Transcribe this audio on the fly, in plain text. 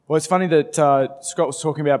Well, it's funny that Scott was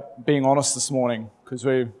talking about being honest this morning, because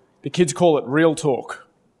the kids call it real talk,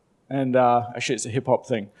 and actually it's a hip-hop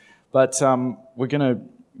thing. But we're going to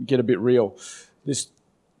get a bit real this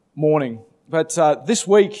morning. But this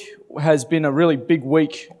week has been a really big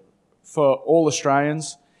week for all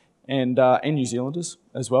Australians and New Zealanders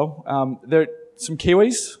as well. There are some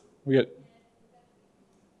Kiwis. We got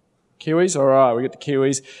Kiwis? All right, we got the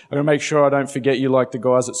Kiwis. I'm going to make sure I don't forget you like the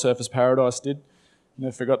guys at Surfers Paradise did. And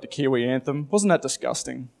they forgot the Kiwi anthem. Wasn't that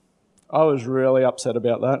disgusting? I was really upset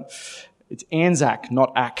about that. It's Anzac,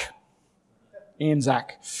 not Ack.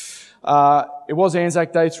 Anzac. It was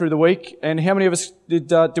Anzac Day through the week. And how many of us did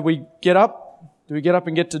we get up? Did we get up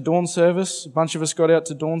and get to dawn service? A bunch of us got out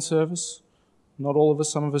to dawn service. Not all of us,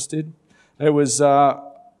 some of us did. It was, I'm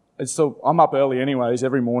up early anyways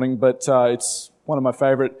every morning, but it's one of my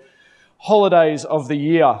favourite holidays of the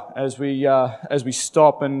year as we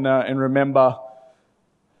stop and remember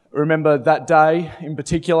that day in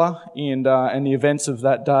particular and the events of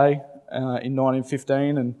that day in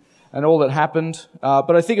 1915 and all that happened.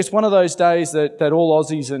 But I think it's one of those days that all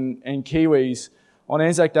Aussies and Kiwis on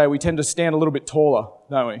Anzac Day, we tend to stand a little bit taller,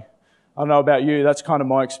 don't we? I don't know about you, that's kind of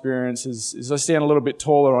my experience, is I stand a little bit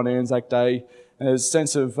taller on Anzac Day, and there's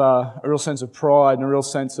a real sense of pride and a real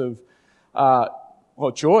sense of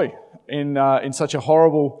joy in such a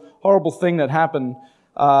horrible thing that happened.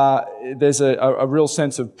 There's a real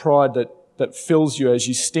sense of pride that fills you as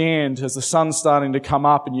you stand, as the sun's starting to come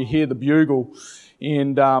up and you hear the bugle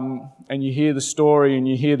and you hear the story and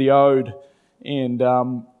you hear the ode, and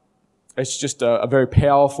it's just a very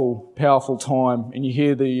powerful time. And you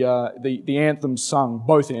hear the anthems sung,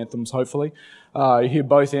 both anthems hopefully. You hear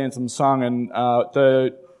both anthems sung, and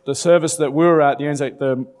the service that we were at,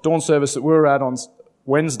 the dawn service that we were at on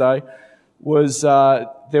Wednesday, was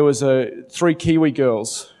there was three Kiwi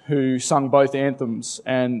girls who sung both anthems,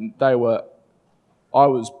 and I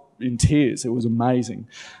was in tears. It was amazing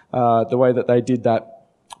the way that they did that.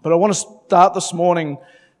 But I want to start this morning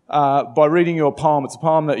by reading you a poem. It's a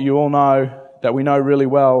poem that you all know, that we know really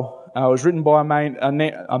well. It was written by a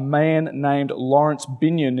man named Lawrence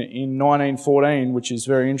Binyon in 1914, which is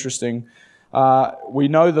very interesting. We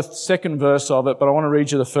know the second verse of it, but I want to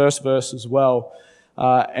read you the first verse as well.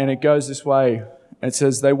 And it goes this way. It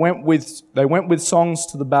says, They went with songs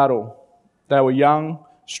to the battle. They were young,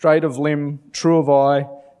 straight of limb, true of eye,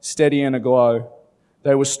 steady and aglow.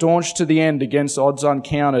 They were staunch to the end against odds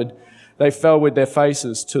uncounted. They fell with their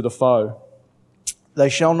faces to the foe. They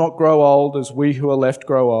shall not grow old as we who are left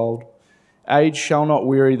grow old. Age shall not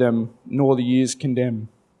weary them, nor the years condemn.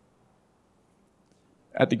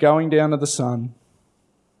 At the going down of the sun,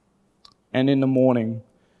 and in the morning,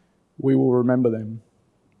 we will remember them.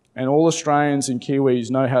 And all Australians and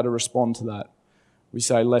Kiwis know how to respond to that. We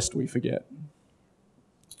say, lest we forget.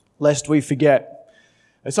 Lest we forget.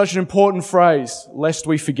 It's such an important phrase, lest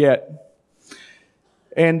we forget.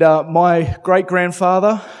 And my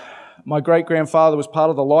great-grandfather was part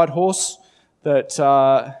of the light horse that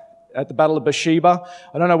at the Battle of Beersheba.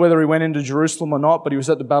 I don't know whether he went into Jerusalem or not, but he was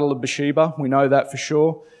at the Battle of Beersheba. We know that for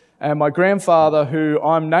sure. And my grandfather, who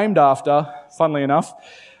I'm named after, funnily enough,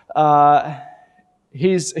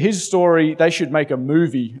 his story, they should make a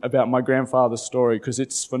movie about my grandfather's story because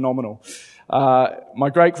it's phenomenal. My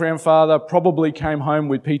great-grandfather probably came home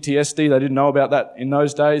with PTSD. They didn't know about that in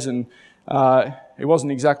those days, and he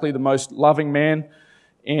wasn't exactly the most loving man,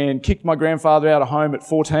 and kicked my grandfather out of home at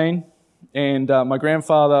 14. And my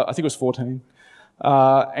grandfather, I think it was 14,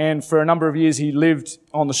 and for a number of years he lived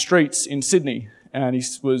on the streets in Sydney, and he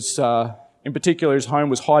was, in particular, his home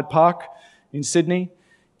was Hyde Park in Sydney.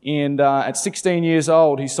 And at 16 years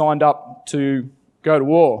old, he signed up to go to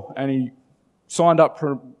war, and he signed up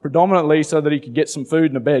predominantly so that he could get some food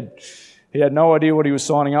and a bed. He had no idea what he was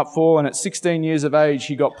signing up for, and at 16 years of age,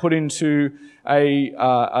 he got put into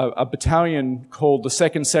a battalion called the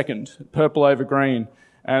 2nd, purple over green.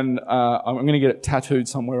 And I'm going to get it tattooed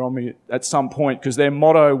somewhere on me at some point, because their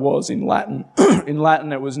motto was in Latin. In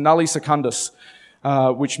Latin, it was Nulli Secundus,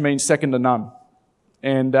 which means second to none.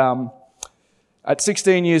 And at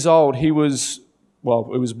 16 years old, he was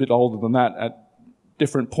a bit older than that at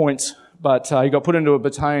different points, but he got put into a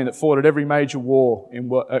battalion that fought at every major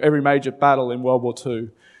battle in World War II.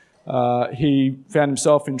 He found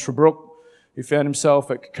himself in Tobruk. He found himself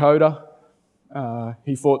at Kokoda.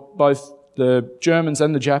 He fought both the Germans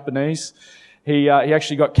and the Japanese. He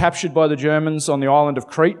actually got captured by the Germans on the island of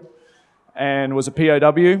Crete and was a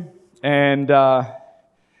POW. And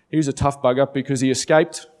he was a tough bugger because he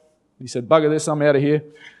escaped. He said, "Bugger this, I'm out of here."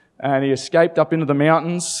 And he escaped up into the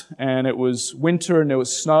mountains, and it was winter and there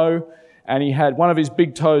was snow, and he had one of his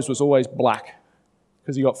big toes was always black.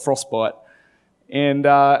 because he got frostbite. And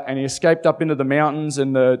he escaped up into the mountains,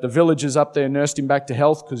 and the villagers up there nursed him back to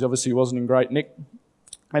health because obviously he wasn't in great nick.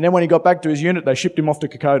 And then when he got back to his unit, they shipped him off to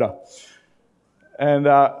Kokoda. And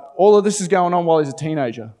all of this is going on while he's a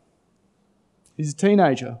teenager. He's a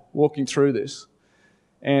teenager walking through this.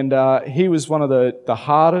 And he was one of the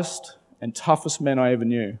hardest and toughest men I ever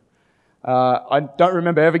knew. I don't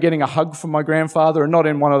remember ever getting a hug from my grandfather, and not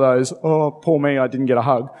in one of those, oh, poor me, I didn't get a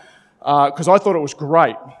hug. Because I thought it was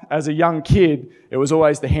great. As a young kid, it was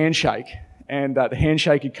always the handshake. And the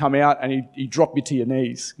handshake would come out and he'd drop you to your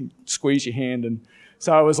knees. He'd squeeze your hand. And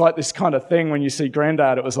so it was like this kind of thing when you see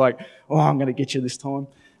Granddad, it was like, oh, I'm going to get you this time.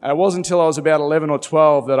 And it wasn't until I was about 11 or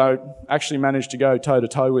 12 that I actually managed to go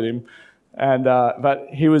toe-to-toe with him. And but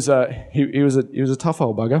he was a tough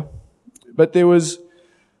old bugger. But there's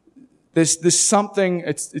something,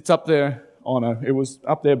 it's up there, oh no, it was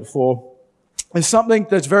up there before. There's something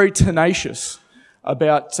that's very tenacious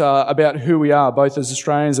about who we are, both as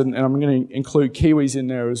Australians and I'm going to include Kiwis in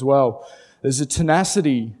there as well. There's a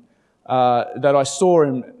tenacity that I saw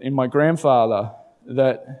in my grandfather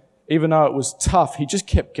that even though it was tough, he just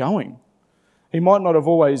kept going. He might not have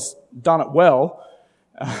always done it well.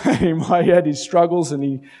 He might have had his struggles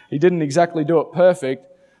and he didn't exactly do it perfect.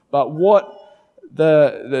 But what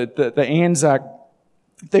the Anzac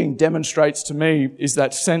thing demonstrates to me is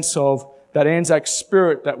that sense of that Anzac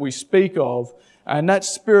spirit that we speak of, and that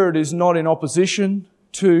spirit is not in opposition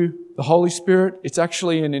to the Holy Spirit. It's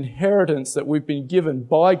actually an inheritance that we've been given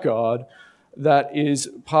by God that is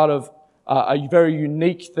part of a very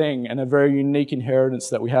unique thing and a very unique inheritance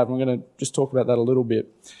that we have. I'm going to just talk about that a little bit.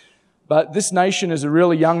 But this nation is a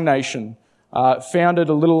really young nation, founded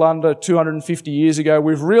a little under 250 years ago.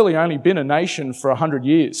 We've really only been a nation for 100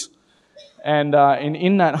 years. And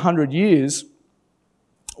in that 100 years,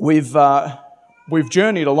 we've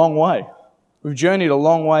journeyed a long way. We've journeyed a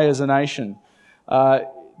long way as a nation.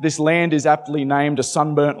 This land is aptly named a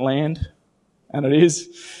sunburnt land, and it is.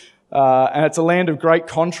 And it's a land of great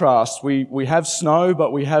contrast. We have snow,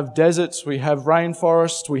 but we have deserts, we have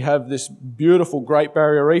rainforests, we have this beautiful Great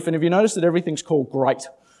Barrier Reef. And have you noticed that everything's called great?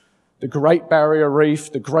 The Great Barrier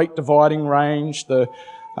Reef, the Great Dividing Range,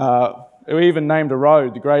 we even named a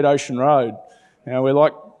road, the Great Ocean Road. You know, we're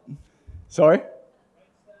like, sorry?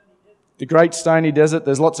 The Great Stony Desert.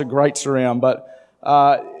 There's lots of greats around, but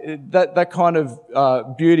that kind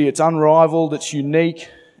of beauty, it's unrivaled, it's unique,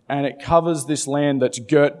 and it covers this land that's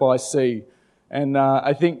girt by sea. And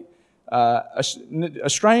I think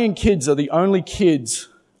Australian kids are the only kids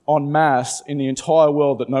en masse in the entire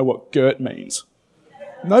world that know what girt means.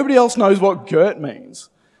 Nobody else knows what girt means.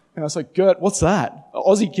 And I was like, girt, what's that?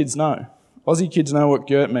 Aussie kids know. Aussie kids know what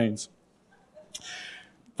girt means.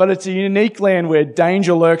 But it's a unique land where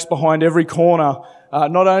danger lurks behind every corner,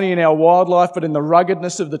 not only in our wildlife, but in the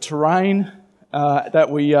ruggedness of the terrain,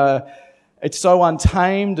 it's so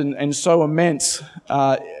untamed and so immense.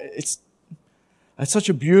 It's such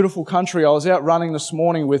a beautiful country. I was out running this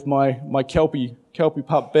morning with my Kelpie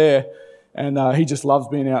pup Bear, and he just loves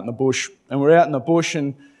being out in the bush. And we're out in the bush,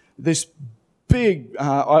 and this big,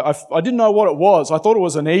 I didn't know what it was. I thought it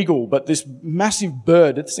was an eagle, but this massive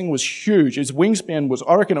bird, this thing was huge. Its wingspan was,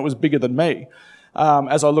 I reckon it was bigger than me.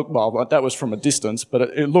 As I looked, well, that was from a distance, but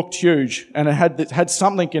it looked huge, and it had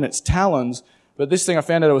something in its talons. But this thing, I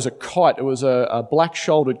found out it was a kite. It was a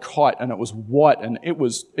black-shouldered kite, and it was white, and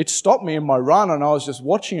it stopped me in my run, and I was just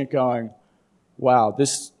watching it going, wow,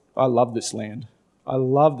 I love this land. I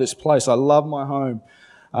love this place. I love my home.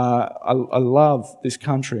 I love this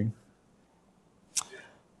country.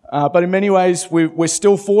 But in many ways, we're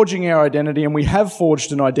still forging our identity, and we have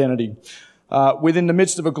forged an identity within the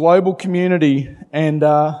midst of a global community. And,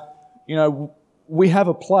 we have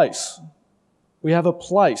a place. We have a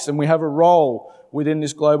place, and we have a role within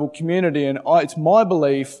this global community. And it's my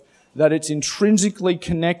belief that it's intrinsically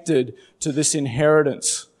connected to this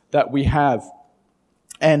inheritance that we have.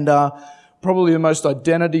 And probably the most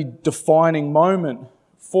identity-defining moment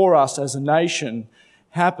for us as a nation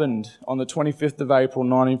happened on the 25th of April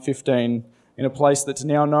 1915 in a place that's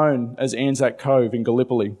now known as Anzac Cove in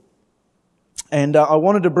Gallipoli. And I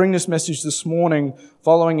wanted to bring this message this morning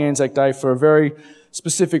following Anzac Day for a very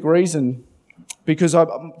specific reason, because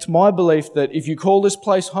it's my belief that if you call this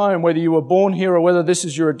place home, whether you were born here or whether this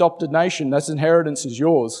is your adopted nation, that inheritance is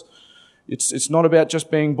yours. It's not about just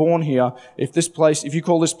being born here. If you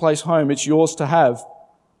call this place home, it's yours to have.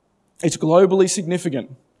 It's globally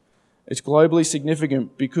significant. It's globally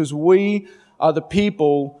significant because we are the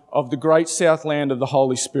people of the great southland of the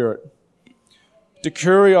Holy Spirit.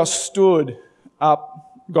 Decurios stood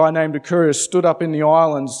up, a guy named Decurios stood up in the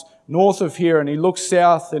islands north of here, and he looked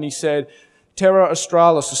south and he said, Terra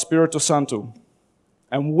Australis, Espiritu Santo.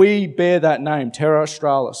 And we bear that name, Terra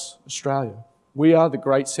Australis, Australia. We are the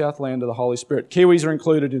great south land of the Holy Spirit. Kiwis are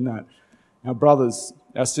included in that. Our brothers,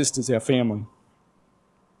 our sisters, our family.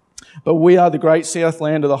 But we are the great south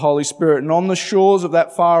land of the Holy Spirit. And on the shores of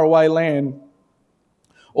that faraway land,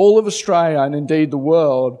 all of Australia and indeed the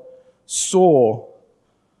world saw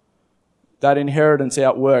that inheritance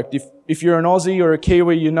outworked. If you're an Aussie or a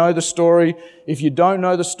Kiwi, you know the story. If you don't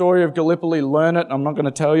know the story of Gallipoli, learn it. I'm not going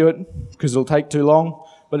to tell you it because it'll take too long.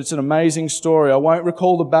 But it's an amazing story. I won't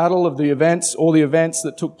recall the battle of the events, all the events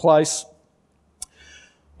that took place.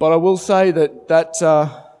 But I will say that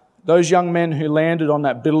those young men who landed on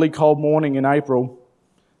that bitterly cold morning in April,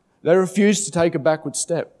 they refused to take a backward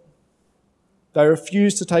step. They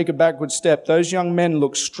refused to take a backward step. Those young men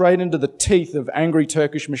looked straight into the teeth of angry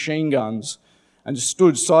Turkish machine guns and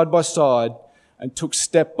stood side by side and took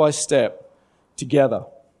step by step together.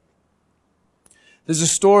 There's a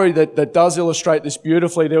story that does illustrate this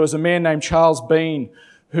beautifully. There was a man named Charles Bean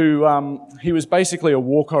who he was basically a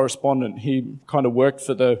war correspondent. He kind of worked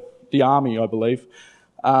for the army, I believe.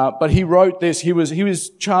 But he wrote this. He was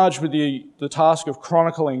charged with the task of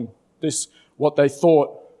chronicling this, what they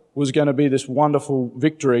thought was going to be this wonderful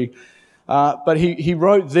victory. But he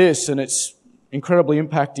wrote this, and it's incredibly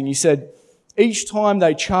impacting. He said, each time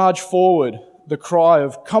they charge forward, the cry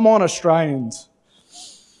of, "Come on, Australians,"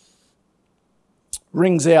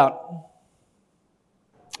 rings out.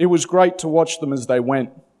 It was great to watch them as they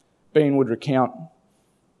went, Bean would recount.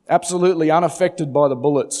 Absolutely unaffected by the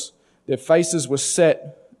bullets. Their faces were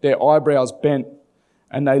set, their eyebrows bent,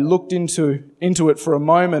 and they looked into it for a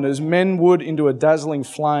moment as men would into a dazzling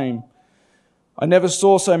flame. I never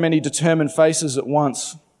saw so many determined faces at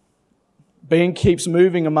once. Bean keeps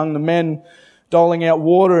moving among the men, doling out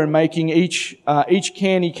water and making each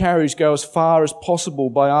can he carries go as far as possible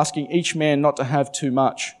by asking each man not to have too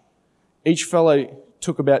much. Each fellow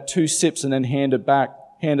took about 2 sips and then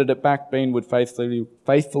handed it back, Bean would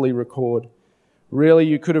faithfully record. Really,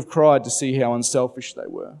 you could have cried to see how unselfish they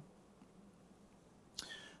were.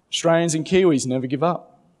 Australians and Kiwis never give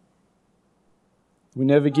up. We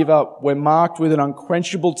never give up. We're marked with an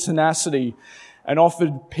unquenchable tenacity and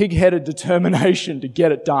offered pig-headed determination to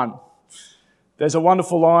get it done. There's a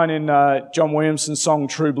wonderful line in John Williamson's song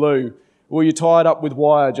True Blue, "Will you tie it up with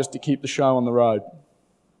wire just to keep the show on the road?"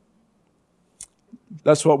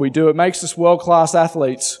 That's what we do. It makes us world-class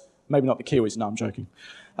athletes. Maybe not the Kiwis. No, I'm joking.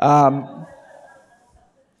 And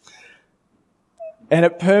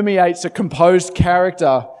it permeates a composed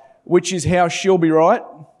character, which is how she'll be right.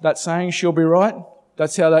 That saying, she'll be right.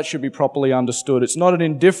 That's how that should be properly understood. It's not an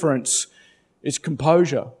indifference. It's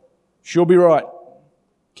composure. She'll be right.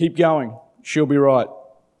 Keep going. She'll be right.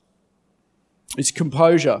 It's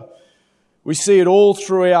composure. We see it all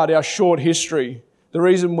throughout our short history. The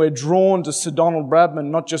reason we're drawn to Sir Donald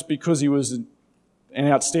Bradman, not just because he was an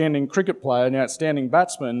outstanding cricket player, an outstanding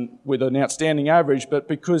batsman with an outstanding average, but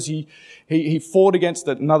because he fought against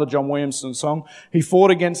another John Williamson song, he fought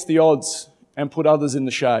against the odds and put others in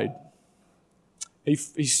the shade. He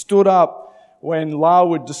stood up when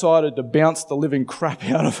Larwood decided to bounce the living crap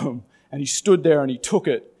out of him, and he stood there and he took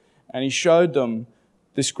it, and he showed them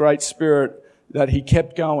this great spirit that he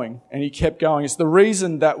kept going, and he kept going. It's the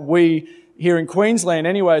reason that we, here in Queensland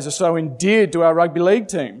anyways, are so endeared to our rugby league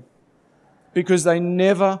team. Because they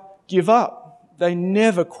never give up. They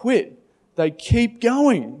never quit. They keep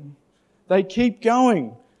going. They keep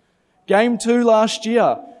going. Game 2 last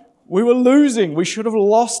year, we were losing. We should have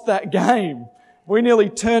lost that game. We nearly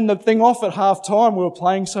turned the thing off at half time. We were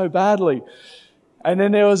playing so badly. And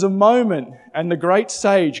then there was a moment, and the great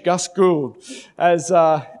sage, Gus Gould, as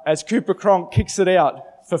Cooper Cronk kicks it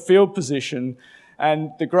out for field position,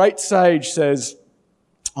 and the great sage says,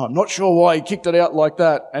 "I'm not sure why he kicked it out like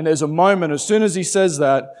that." And there's a moment, as soon as he says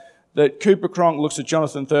that Cooper Cronk looks at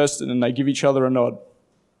Jonathan Thurston and they give each other a nod.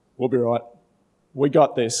 "We'll be right. We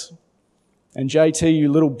got this. And JT,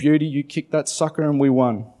 you little beauty, you kicked that sucker and we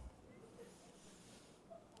won."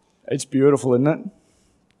 It's beautiful, isn't it?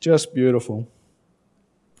 Just beautiful.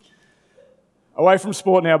 Away from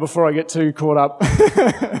sport now before I get too caught up.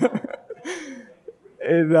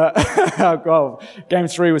 Game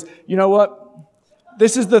 3 was, you know what?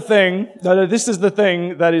 This is the thing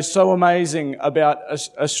that is so amazing about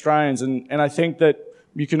Australians, and I think that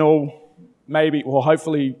you can all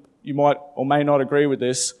hopefully you might or may not agree with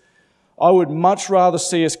this. I would much rather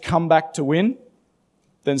see us come back to win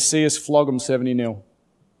than see us flog them 70-0.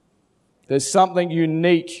 There's something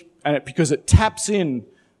unique, and because it taps in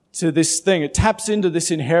to this thing, it taps into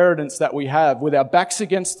this inheritance that we have. With our backs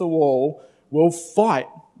against the wall, we'll fight.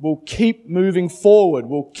 We'll keep moving forward.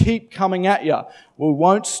 We'll keep coming at you. We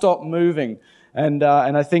won't stop moving. And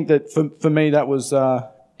I think that for me, that was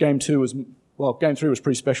game 2 was, well, game 3 was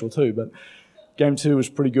pretty special too, but game 2 was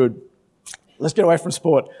pretty good. Let's get away from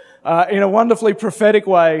sport. In a wonderfully prophetic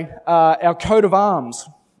way, our coat of arms,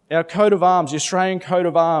 the Australian coat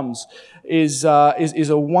of arms, is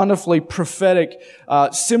a wonderfully prophetic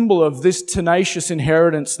symbol of this tenacious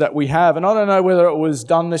inheritance that we have. And I don't know whether it was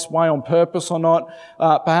done this way on purpose or not.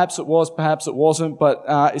 Perhaps it was, perhaps it wasn't, but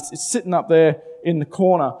it's sitting up there in the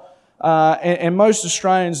corner. And most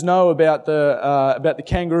Australians know about the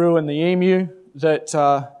kangaroo and the emu,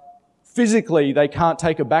 that physically they can't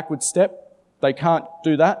take a backward step. They can't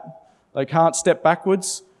do that. They can't step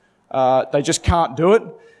backwards. They just can't do it.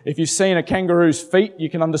 If you've seen a kangaroo's feet, you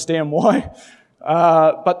can understand why.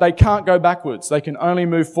 But they can't go backwards. They can only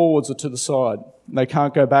move forwards or to the side. They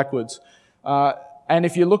can't go backwards. And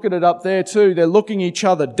if you look at it up there too, they're looking each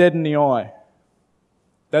other dead in the eye.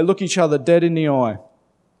 They look each other dead in the eye.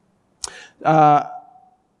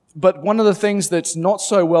 But one of the things that's not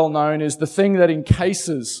so well known is the thing that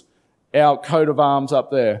encases our coat of arms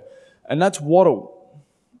up there. And that's wattle.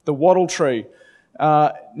 The wattle tree.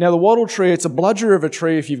 Now the wattle tree, it's a bludger of a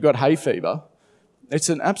tree if you've got hay fever. It's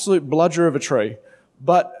an absolute bludger of a tree.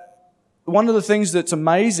 But one of the things that's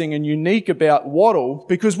amazing and unique about wattle,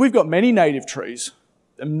 because we've got many native trees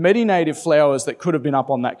and many native flowers that could have been up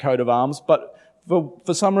on that coat of arms, but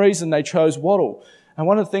for some reason they chose wattle. And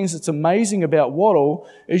one of the things that's amazing about wattle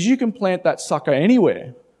is you can plant that sucker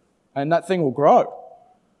anywhere and that thing will grow.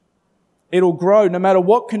 It'll grow no matter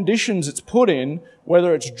what conditions it's put in,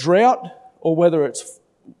 whether it's drought or whether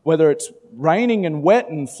it's raining and wet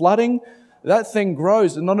and flooding, that thing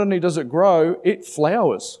grows. And not only does it grow, it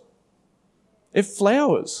flowers. It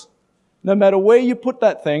flowers. No matter where you put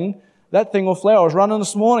that thing will flower. I was running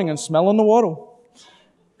this morning and smelling the wattle,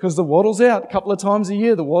 because the wattle's out a couple of times a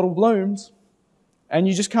year. The wattle blooms, and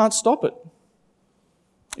you just can't stop it.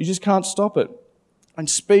 You just can't stop it. And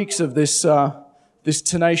speaks of this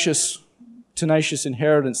tenacious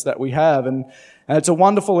inheritance that we have, and it's a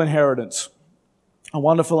wonderful inheritance. A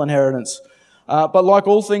wonderful inheritance. But like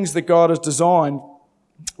all things that God has designed,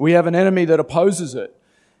 we have an enemy that opposes it,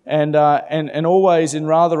 and always in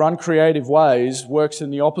rather uncreative ways works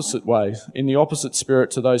in the opposite way, in the opposite spirit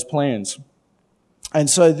to those plans. And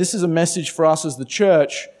so this is a message for us as the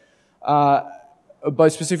church,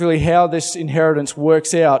 both specifically how this inheritance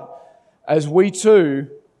works out as we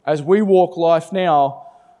walk life now,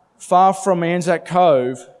 far from Anzac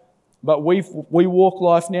Cove, but we walk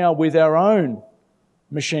life now with our own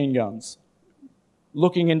machine guns,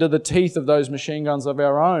 looking into the teeth of those machine guns of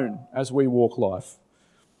our own as we walk life.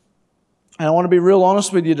 And I want to be real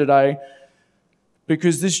honest with you today,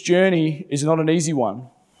 because this journey is not an easy one.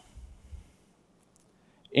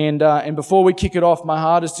 And before we kick it off, my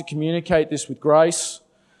heart is to communicate this with grace,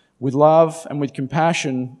 with love, and with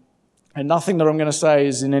compassion. And nothing that I'm going to say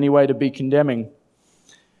is in any way to be condemning.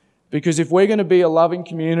 Because if we're going to be a loving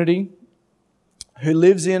community who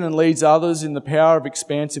lives in and leads others in the power of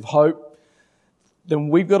expansive hope, then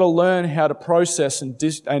we've got to learn how to process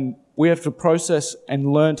and we have to process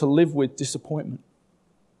and learn to live with disappointment.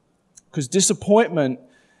 Because disappointment,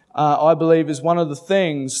 I believe, is one of the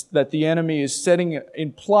things that the enemy is setting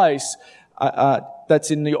in place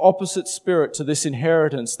that's in the opposite spirit to this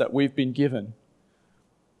inheritance that we've been given.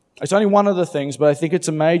 It's only one of the things, but I think it's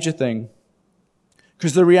a major thing.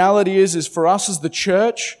 Because the reality is for us as the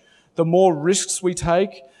church, the more risks we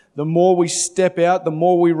take, the more we step out, the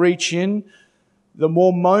more we reach in, the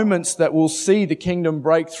more moments that we'll see the kingdom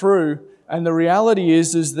break through. And the reality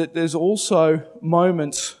is that there's also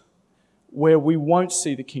moments where we won't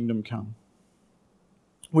see the kingdom come.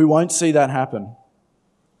 We won't see that happen.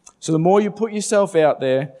 So the more you put yourself out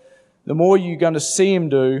there, the more you're going to see Him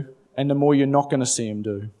do, and the more you're not going to see Him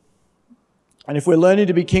do. And if we're learning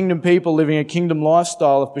to be kingdom people, living a kingdom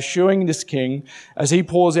lifestyle of pursuing this King as He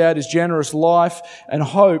pours out His generous life and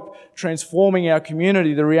hope, transforming our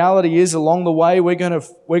community, the reality is along the way we're going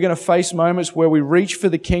to face moments where we reach for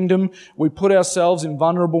the kingdom, we put ourselves in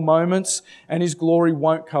vulnerable moments, and His glory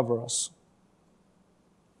won't cover us.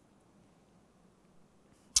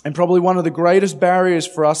 And probably one of the greatest barriers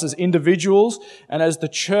for us as individuals and as the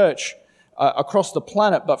church across the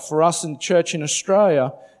planet, but for us in the church in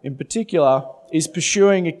Australia in particular, is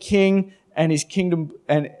pursuing a king and his kingdom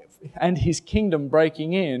and his kingdom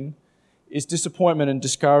breaking in is disappointment and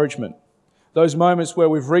discouragement. Those moments where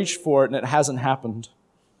we've reached for it and it hasn't happened.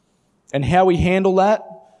 And how we handle that,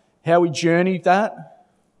 how we journey that,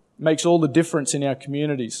 makes all the difference in our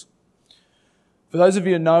communities. For those of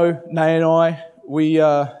you who know Nay and I,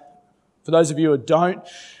 For those of you who don't,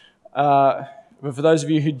 but for those of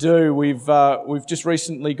you who do, we've just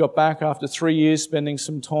recently got back after 3 years spending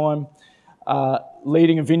some time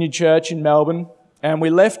leading a vineyard church in Melbourne, and we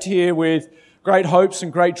left here with great hopes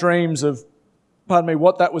and great dreams of,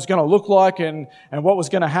 what that was going to look like and what was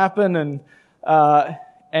going to happen,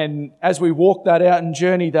 and as we walked that out and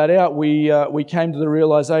journeyed that out, we came to the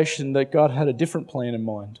realization that God had a different plan in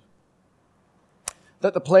mind.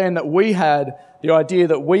 That the plan that we had, the idea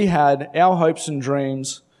that we had, our hopes and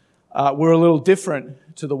dreams, were a little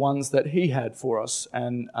different to the ones that He had for us,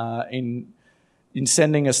 and in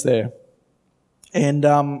sending us there. And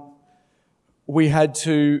we had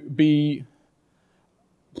to be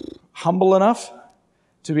humble enough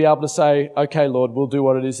to be able to say, okay, Lord, we'll do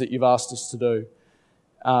what it is that You've asked us to do.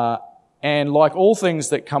 And like all things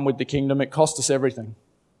that come with the kingdom, it cost us everything.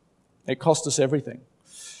 It cost us everything.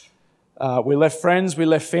 We left friends, we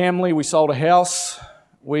left family, we sold a house.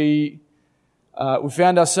 We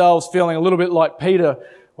found ourselves feeling a little bit like Peter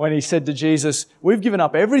when he said to Jesus, we've given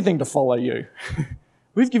up everything to follow You.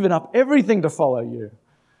 We've given up everything to follow You.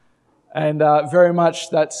 And very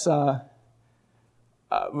much that's...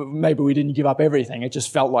 maybe we didn't give up everything, it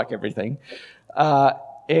just felt like everything.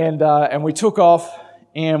 And we took off,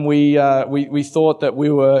 and we thought that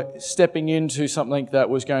we were stepping into something that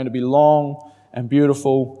was going to be long and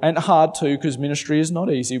beautiful and hard too, because ministry is not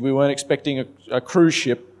easy. We weren't expecting a cruise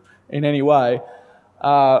ship in any way,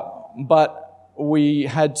 but we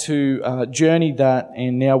had to journey that,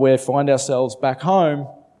 and now we find ourselves back home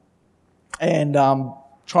and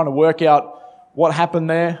trying to work out what happened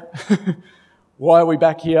there. Why are we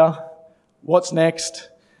back here? What's next?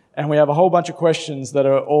 And we have a whole bunch of questions that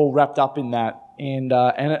are all wrapped up in that, and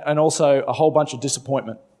also a whole bunch of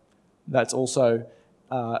disappointment that's also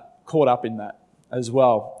caught up in that as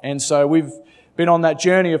well. And so we've been on that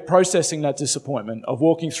journey of processing that disappointment, of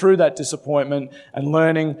walking through that disappointment and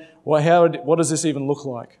learning, what does this even look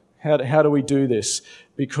like? How do we do this?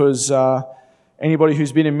 Because anybody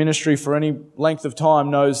who's been in ministry for any length of time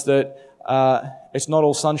knows that it's not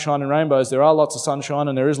all sunshine and rainbows. There are lots of sunshine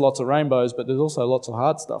and there is lots of rainbows, but there's also lots of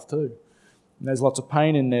hard stuff too. And there's lots of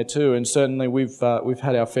pain in there too, and certainly we've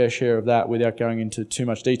had our fair share of that without going into too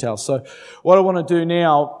much detail. So what I want to do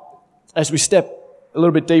now, as we step a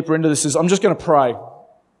little bit deeper into this, is I'm just going to pray.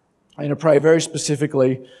 I'm going to pray very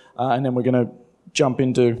specifically, and then we're going to jump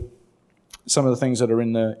into some of the things that are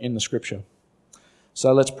in the Scripture.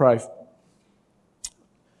 So let's pray.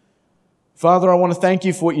 Father, I want to thank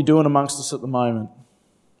You for what You're doing amongst us at the moment.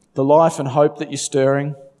 The life and hope that You're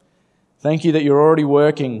stirring. Thank You that You're already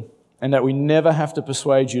working and that we never have to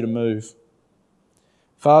persuade You to move.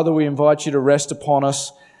 Father, we invite You to rest upon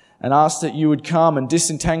us and ask that You would come and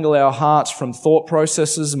disentangle our hearts from thought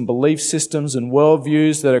processes and belief systems and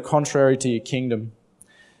worldviews that are contrary to Your kingdom.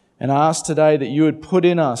 And I ask today that You would put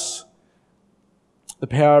in us the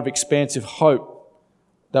power of expansive hope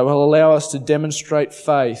that will allow us to demonstrate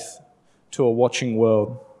faith to a watching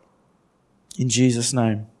world. In Jesus'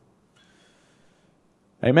 name.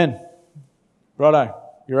 Amen. Righto.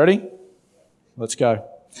 You ready? Let's go.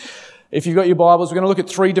 If you've got your Bibles, we're going to look at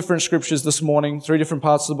 3 different scriptures this morning, 3 different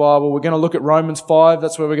parts of the Bible. We're going to look at Romans 5.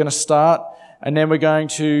 That's where we're going to start. And then we're going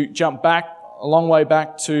to jump back, a long way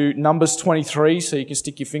back to Numbers 23. So you can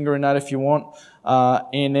stick your finger in that if you want.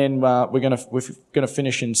 And then we're going to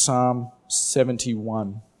finish in Psalm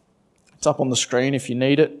 71. It's up on the screen if you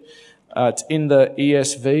need it. It's in the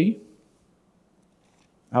ESV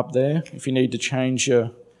up there if you need to change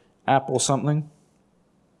your app or something.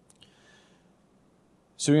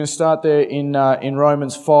 So we're going to start there in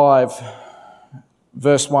Romans 5,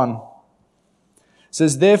 verse 1. It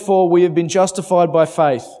says, "Therefore we have been justified by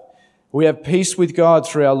faith. We have peace with God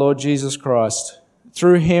through our Lord Jesus Christ.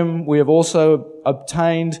 Through Him we have also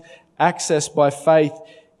obtained access by faith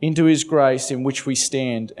into His grace in which we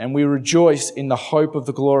stand, and we rejoice in the hope of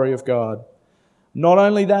the glory of God. Not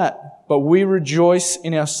only that, but we rejoice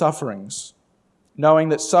in our sufferings, knowing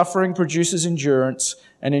that suffering produces endurance,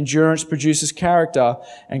 and endurance produces character,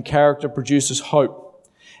 and character produces hope.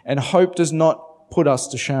 And hope does not put us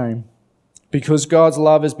to shame, because God's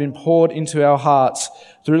love has been poured into our hearts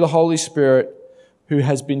through the Holy Spirit who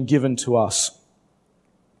has been given to us.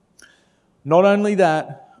 Not only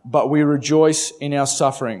that, but we rejoice in our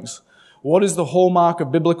sufferings." What is the hallmark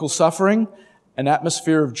of biblical suffering? An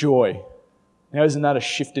atmosphere of joy. Now, isn't that a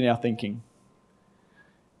shift in our thinking?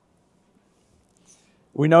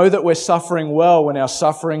 We know that we're suffering well when our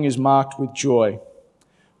suffering is marked with joy.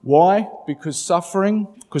 Why?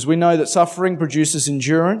 Because we know that suffering produces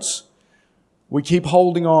endurance. We keep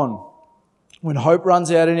holding on. When hope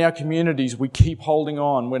runs out in our communities, we keep holding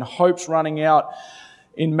on. When hope's running out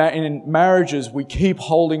In marriages, we keep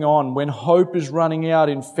holding on. When hope is running out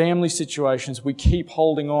in family situations, we keep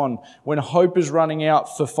holding on. When hope is running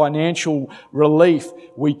out for financial relief,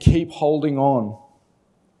 we keep holding on.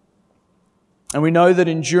 And we know that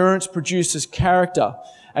endurance produces character.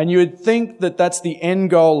 And you would think that that's the end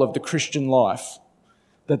goal of the Christian life.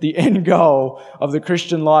 That the end goal of the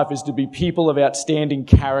Christian life is to be people of outstanding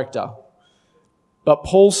character. But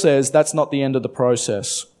Paul says that's not the end of the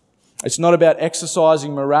process. It's not about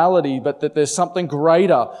exercising morality, but that there's something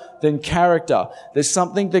greater than character. There's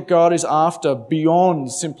something that God is after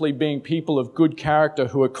beyond simply being people of good character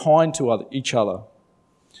who are kind to each other.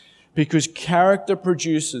 Because character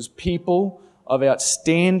produces people of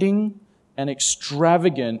outstanding and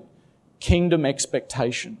extravagant kingdom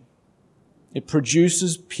expectation. It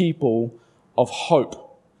produces people of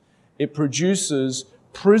hope. It produces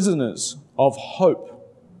prisoners of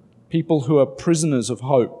hope. People who are prisoners of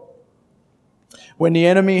hope. When the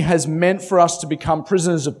enemy has meant for us to become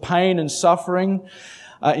prisoners of pain and suffering,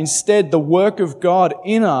 instead the work of God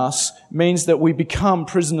in us means that we become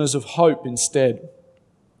prisoners of hope instead.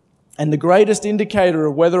 And the greatest indicator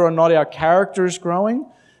of whether or not our character is growing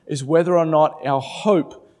is whether or not our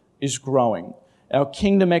hope is growing. Our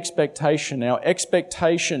kingdom expectation, our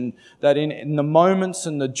expectation that in the moments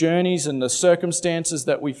and the journeys and the circumstances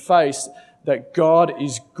that we face, that God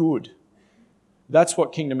is good. That's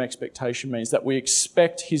what kingdom expectation means, that we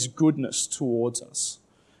expect His goodness towards us.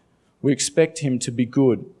 We expect Him to be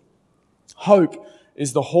good. Hope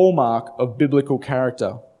is the hallmark of biblical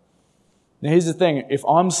character. Now here's the thing, if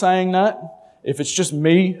I'm saying that, if it's just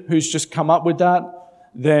me who's just come up with that,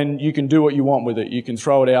 then you can do what you want with it. You can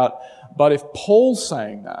throw it out. But if Paul's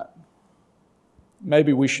saying that,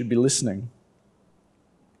 maybe we should be listening.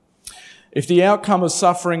 If the outcome of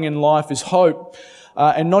suffering in life is hope,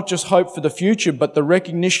 and not just hope for the future, but the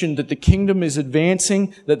recognition that the kingdom is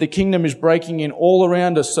advancing, that the kingdom is breaking in all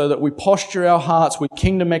around us, so that we posture our hearts with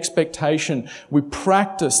kingdom expectation. We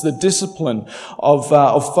practice the discipline of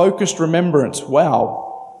focused remembrance. Wow.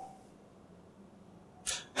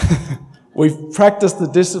 We've practiced the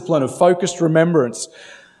discipline of focused remembrance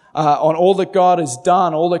on all that God has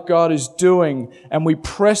done, all that God is doing, and we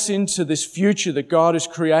press into this future that God is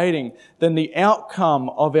creating, then the outcome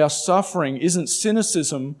of our suffering isn't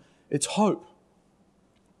cynicism, it's hope.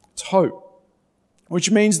 It's hope.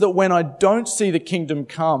 Which means that when I don't see the kingdom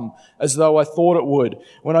come as though I thought it would,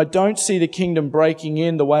 when I don't see the kingdom breaking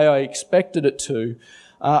in the way I expected it to,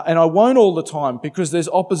 and I won't all the time, because there's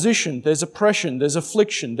opposition, there's oppression, there's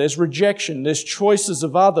affliction, there's rejection, there's choices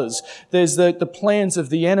of others, there's the plans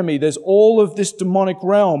of the enemy, there's all of this demonic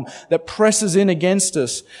realm that presses in against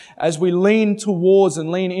us as we lean towards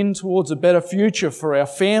and lean in towards a better future for our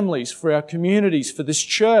families, for our communities, for this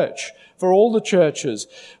church, for all the churches,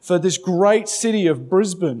 for this great city of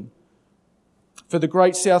Brisbane, for the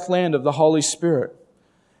great Southland of the Holy Spirit.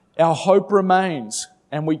 Our hope remains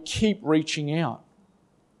and we keep reaching out.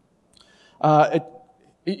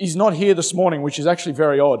 He's not here this morning, which is actually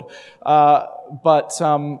very odd. But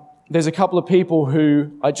there's a couple of people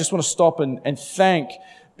who I just want to stop and thank,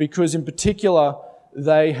 because in particular,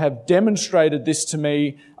 they have demonstrated this to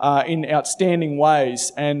me in outstanding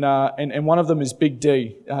ways. And one of them is Big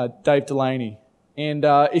D, Dave Delaney. And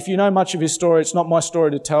if you know much of his story, it's not my story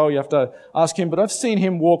to tell. You have to ask him. But I've seen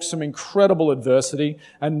him walk some incredible adversity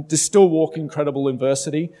and still walk incredible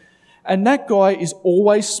adversity. And that guy is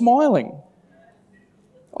always smiling.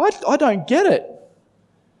 I don't get it.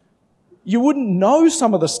 You wouldn't know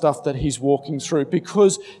some of the stuff that he's walking through,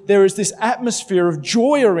 because there is this atmosphere of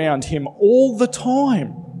joy around him all the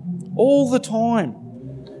time. All the time.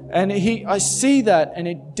 And I see that, and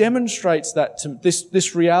it demonstrates that to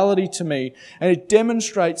this reality to me, and it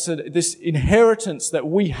demonstrates this inheritance that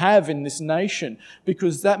we have in this nation,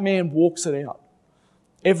 because that man walks it out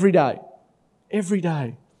every day. Every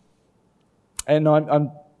day. And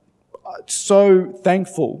I'm so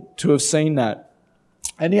thankful to have seen that.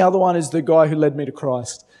 And the other one is the guy who led me to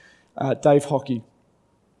Christ, Dave Hockey.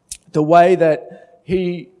 The way that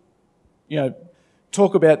he,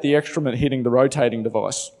 talk about the excrement hitting the rotating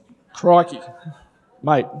device. Crikey,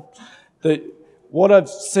 mate. What I've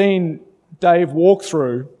seen Dave walk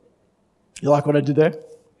through, you like what I did there?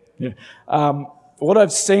 Yeah. What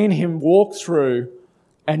I've seen him walk through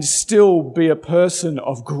and still be a person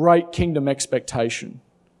of great kingdom expectation.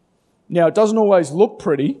 Now, it doesn't always look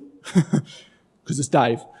pretty, because it's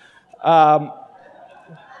Dave.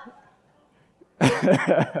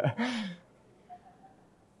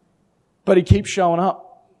 But he keeps showing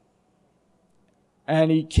up.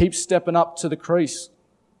 And he keeps stepping up to the crease.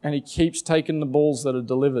 And he keeps taking the balls that are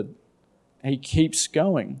delivered. And he keeps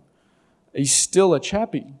going. He's still a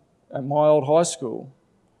chappie at my old high school.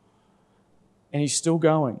 And he's still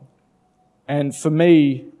going. And for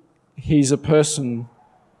me, he's a person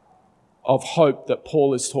of hope that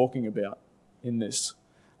Paul is talking about in this.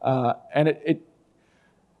 And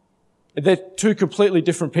they're two completely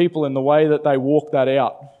different people in the way that they walk that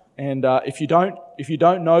out. And if you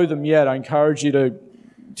don't know them yet, I encourage you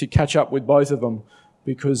to catch up with both of them,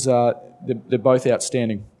 because they're both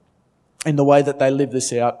outstanding in the way that they live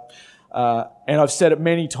this out. And I've said it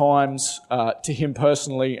many times to him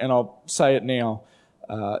personally, and I'll say it now.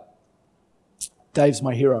 Dave's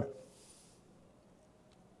my hero.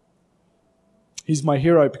 He's my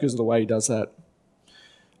hero because of the way he does that.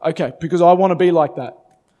 Okay, because I want to be like that.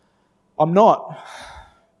 I'm not.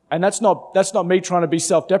 And that's not me trying to be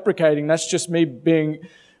self-deprecating. That's just me being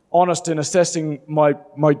honest and assessing my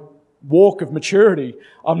walk of maturity.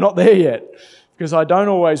 I'm not there yet, because I don't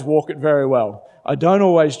always walk it very well. I don't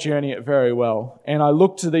always journey it very well. And I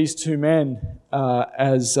look to these two men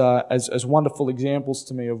as wonderful examples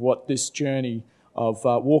to me of what this journey of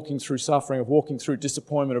walking through suffering, of walking through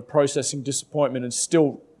disappointment, of processing disappointment and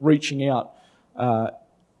still reaching out.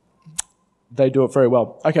 They do it very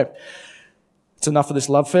well. Okay, it's enough of this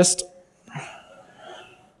love fest.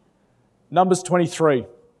 Numbers 23.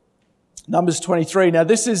 Numbers 23. Now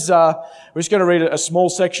this is, we're just going to read a small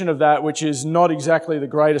section of that, which is not exactly the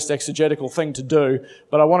greatest exegetical thing to do,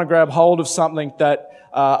 but I want to grab hold of something that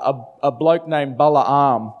a bloke named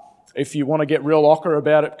Balaam, if you want to get real ochre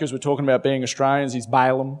about it, because we're talking about being Australians, he's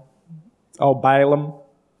Balaam. Oh, Balaam.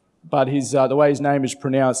 But the way his name is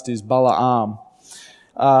pronounced is Balaam.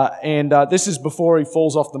 And this is before he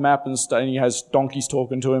falls off the map and he has donkeys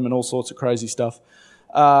talking to him and all sorts of crazy stuff.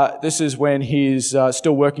 This is when he's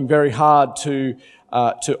still working very hard to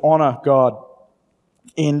honour God.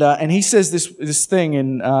 And he says this thing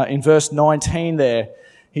in verse 19 there.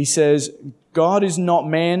 He says, God is not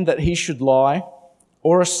man that he should lie,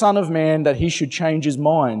 or a son of man that he should change his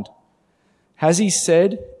mind. Has he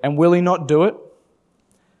said, and will he not do it?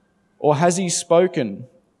 Or has he spoken,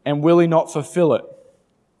 and will he not fulfill it?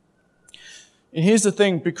 And here's the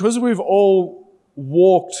thing, because we've all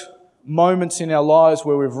walked moments in our lives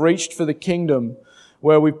where we've reached for the kingdom,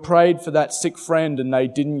 where we've prayed for that sick friend and they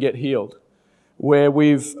didn't get healed, where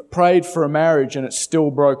we've prayed for a marriage and it still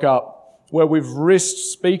broke up, where we've risked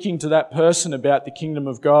speaking to that person about the kingdom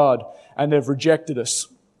of God and they've rejected us.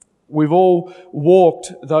 We've all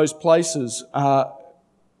walked those places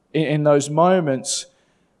in those moments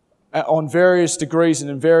on various degrees and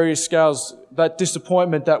in various scales. That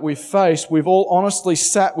disappointment that we faced, we've all honestly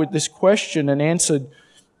sat with this question and answered,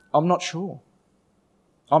 I'm not sure.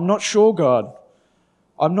 I'm not sure, God.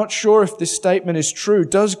 I'm not sure if this statement is true.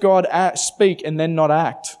 Does God speak and then not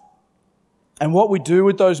act? And what we do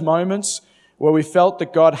with those moments where we felt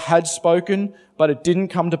that God had spoken, but it didn't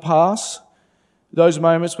come to pass, those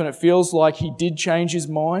moments when it feels like he did change his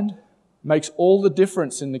mind, makes all the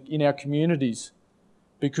difference in our communities,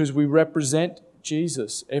 because we represent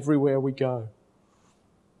Jesus everywhere we go.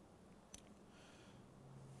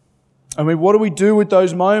 I mean, what do we do with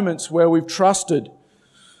those moments where we've trusted,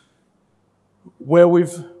 where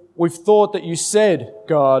we've thought that you said,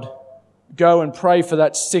 God, go and pray for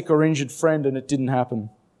that sick or injured friend, and it didn't happen?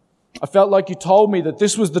 I felt like you told me that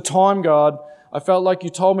this was the time, God. I felt like you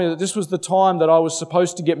told me that this was the time that I was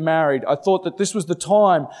supposed to get married. I thought that this was the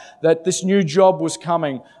time that this new job was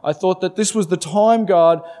coming. I thought that this was the time,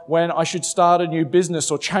 God, when I should start a new business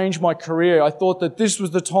or change my career. I thought that this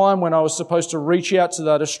was the time when I was supposed to reach out to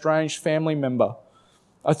that estranged family member.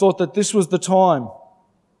 I thought that this was the time.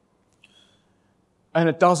 And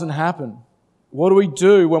it doesn't happen. What do we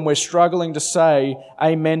do when we're struggling to say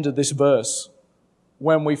amen to this verse?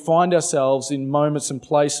 When we find ourselves in moments and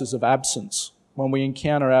places of absence, when we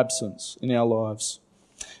encounter absence in our lives.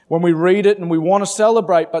 When we read it and we want to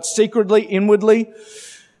celebrate, but secretly, inwardly,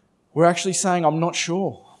 we're actually saying, I'm not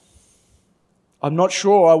sure. I'm not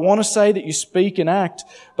sure. I want to say that you speak and act,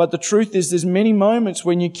 but the truth is there's many moments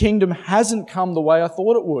when your kingdom hasn't come the way I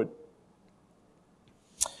thought it would.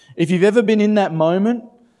 If you've ever been in that moment,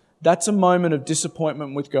 that's a moment of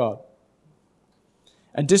disappointment with God.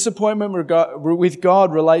 And disappointment with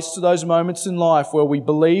God relates to those moments in life where we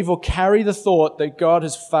believe or carry the thought that God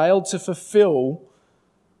has failed to fulfill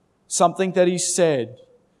something that He said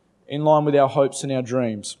in line with our hopes and our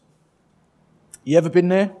dreams. You ever been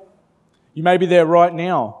there? You may be there right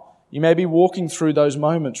now. You may be walking through those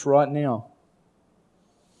moments right now.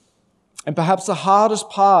 And perhaps the hardest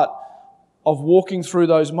part of walking through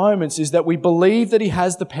those moments is that we believe that He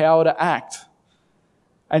has the power to act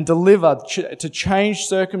and deliver, to change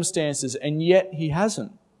circumstances, and yet He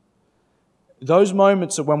hasn't. those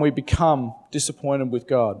moments are when we become disappointed with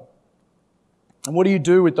God. And what do you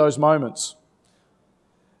do with those moments?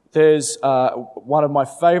 There's one of my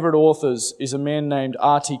favorite authors is a man named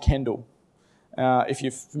R.T. Kendall. If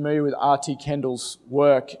you're familiar with R.T. Kendall's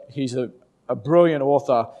work, he's a brilliant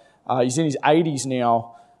author. He's in his 80s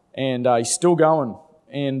now, and he's still going.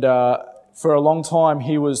 And for a long time,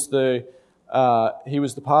 he was the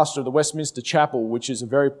pastor of the Westminster Chapel, which is a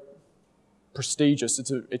very prestigious.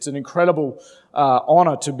 It's an incredible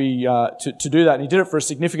honor to be to do that. And he did it for a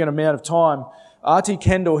significant amount of time. R.T.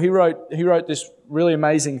 Kendall, he wrote this really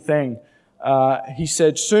amazing thing. He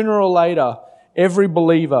said, sooner or later, every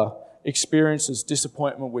believer experiences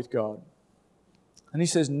disappointment with God. And he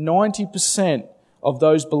says 90% of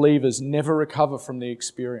those believers never recover from the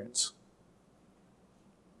experience.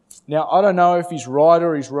 Now, I don't know if he's right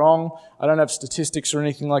or he's wrong. I don't have statistics or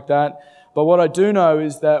anything like that. But what I do know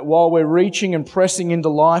is that while we're reaching and pressing into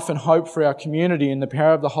life and hope for our community in the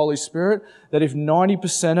power of the Holy Spirit, that if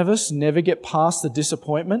 90% of us never get past the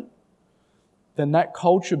disappointment, then that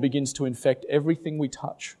culture begins to infect everything we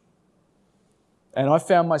touch. And I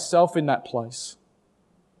found myself in that place.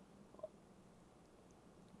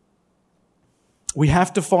 We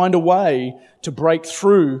have to find a way to break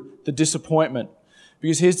through the disappointment.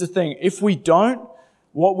 Because here's the thing, if we don't,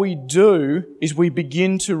 what we do is we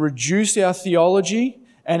begin to reduce our theology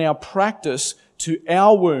and our practice to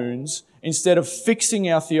our wounds instead of fixing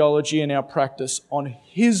our theology and our practice on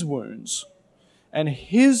His wounds. And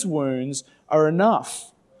His wounds are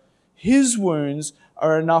enough. His wounds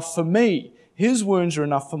are enough for me. His wounds are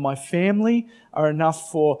enough for my family, are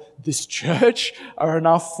enough for this church, are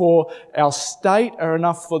enough for our state, are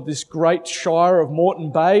enough for this great shire of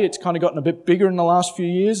Moreton Bay. It's kind of gotten a bit bigger in the last few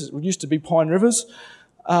years. It used to be Pine Rivers.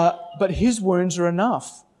 But His wounds are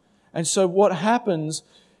enough. And so what happens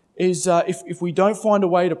is if we don't find a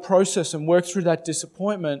way to process and work through that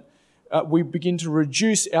disappointment, we begin to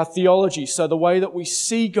reduce our theology. So the way that we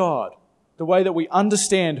see God, the way that we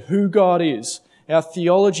understand who God is, our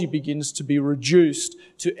theology begins to be reduced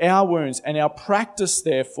to our wounds. And our practice,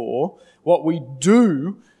 therefore, what we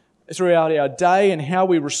do throughout our day and how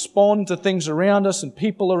we respond to things around us and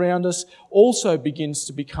people around us also begins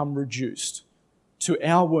to become reduced to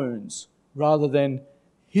our wounds rather than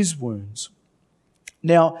His wounds.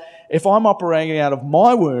 Now, if I'm operating out of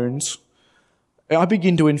my wounds, I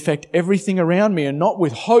begin to infect everything around me, and not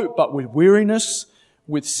with hope, but with weariness,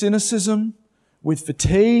 with cynicism, with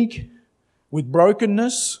fatigue, with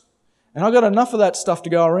brokenness. And I've got enough of that stuff to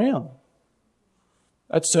go around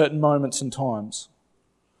at certain moments and times.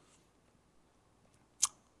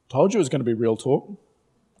 Told you it was going to be real talk.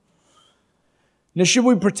 Now, should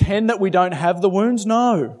we pretend that we don't have the wounds?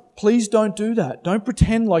 No. Please don't do that. Don't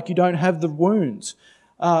pretend like you don't have the wounds.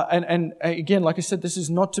 And again, like I said, this is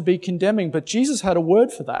not to be condemning, but Jesus had a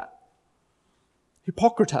word for that.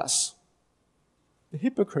 Hypocritas. The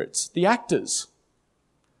hypocrites, the actors.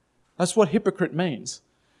 That's what hypocrite means.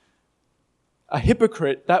 A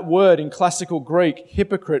hypocrite, that word in classical Greek,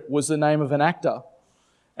 hypocrite, was the name of an actor.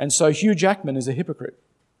 And so Hugh Jackman is a hypocrite.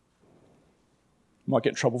 Might get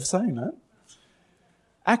in trouble for saying that.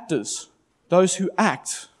 Actors, those who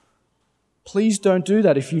act. Please don't do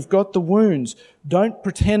that. If you've got the wounds, don't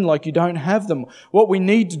pretend like you don't have them. What we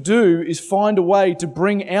need to do is find a way to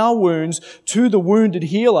bring our wounds to the wounded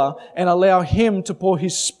healer and allow Him to pour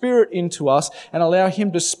His Spirit into us and allow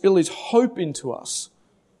Him to spill His hope into us.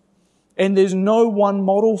 And there's no one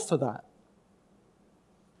model for that.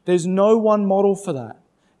 There's no one model for that.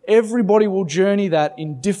 Everybody will journey that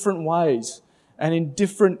in different ways and in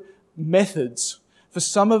different methods. For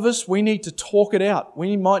some of us, we need to talk it out.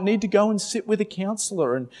 We might need to go and sit with a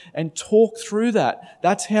counsellor and talk through that.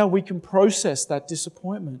 That's how we can process that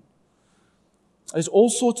disappointment. There's all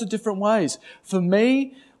sorts of different ways. For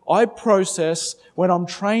me, I process when I'm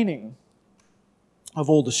training of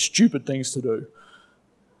all the stupid things to do.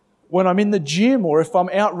 When I'm in the gym or if I'm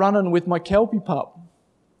out running with my Kelpie pup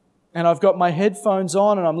and I've got my headphones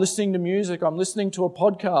on and I'm listening to music, I'm listening to a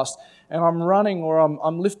podcast and I'm running or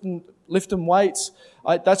I'm lifting weights,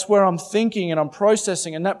 that's where I'm thinking and I'm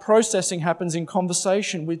processing, and that processing happens in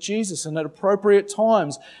conversation with Jesus and at appropriate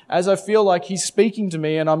times as I feel like He's speaking to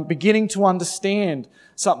me and I'm beginning to understand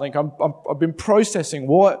something. I've been processing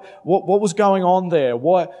what was going on there.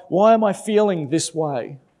 Why am I feeling this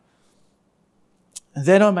way? And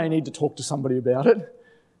then I may need to talk to somebody about it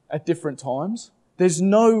at different times. There's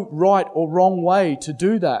no right or wrong way to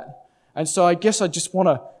do that. And so I guess I just want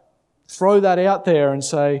to throw that out there and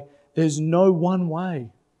say, there's no one way,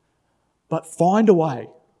 but find a way.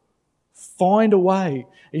 Find a way.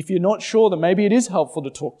 If you're not sure, then maybe it is helpful to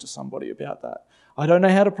talk to somebody about that. I don't know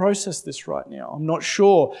how to process this right now. I'm not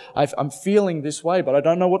sure. I'm feeling this way, but I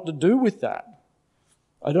don't know what to do with that.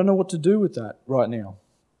 I don't know what to do with that right now.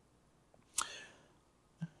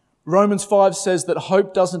 Romans 5 says that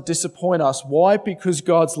hope doesn't disappoint us. Why? Because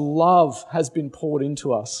God's love has been poured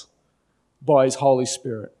into us by His Holy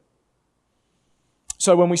Spirit.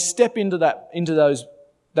 So when we step into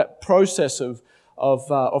that process of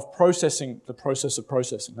processing, the process of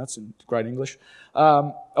processing, that's in great English,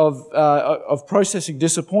 of processing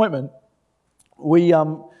disappointment,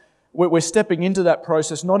 we're stepping into that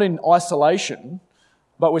process not in isolation,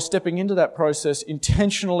 but we're stepping into that process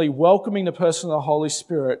intentionally welcoming the person of the Holy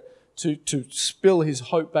Spirit to spill His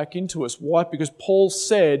hope back into us. Why? Because Paul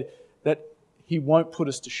said that He won't put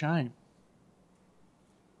us to shame.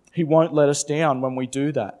 He won't let us down when we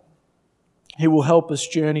do that. He will help us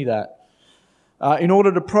journey that. In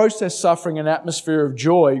order to process suffering in an atmosphere of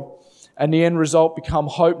joy and the end result become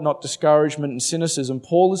hope, not discouragement and cynicism,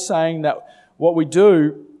 Paul is saying that what we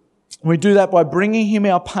do that by bringing Him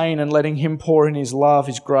our pain and letting Him pour in His love,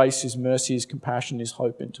 His grace, His mercy, His compassion, His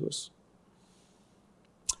hope into us.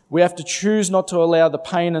 We have to choose not to allow the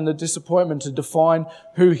pain and the disappointment to define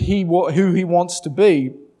who He wants to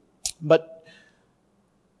be, but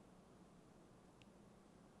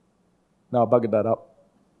no, I buggered that up.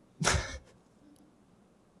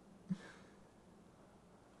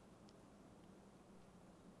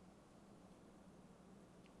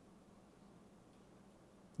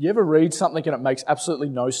 You ever read something and it makes absolutely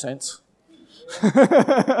no sense?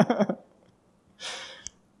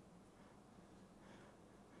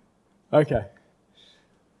 Okay.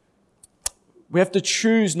 We have to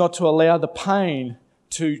choose not to allow the pain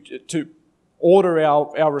to order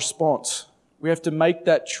our response. We have to make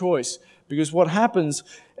that choice, because what happens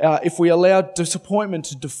if we allow disappointment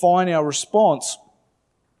to define our response,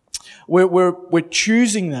 we're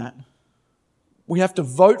choosing that. We have to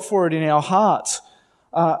vote for it in our hearts.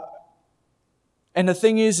 And the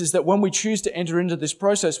thing is that when we choose to enter into this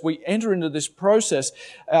process, we enter into this process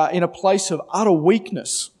in a place of utter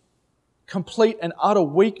weakness, complete and utter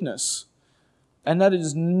weakness. And that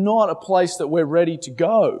is not a place that we're ready to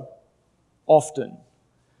go often.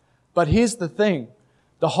 But here's the thing.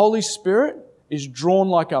 The Holy Spirit is drawn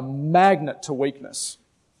like a magnet to weakness.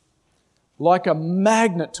 Like a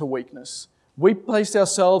magnet to weakness. We place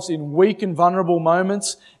ourselves in weak and vulnerable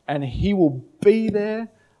moments and He will be there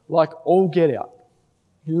like all get out.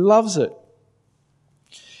 He loves it.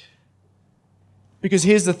 Because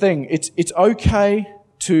here's the thing. It's okay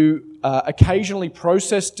to occasionally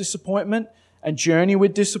process disappointment and journey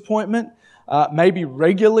with disappointment. Maybe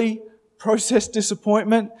regularly process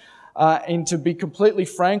disappointment. And to be completely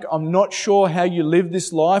frank, I'm not sure how you live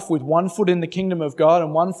this life with one foot in the kingdom of God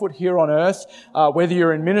and one foot here on earth, whether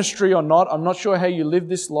you're in ministry or not. I'm not sure how you live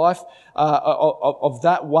this life of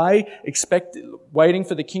that way, waiting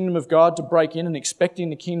for the kingdom of God to break in and expecting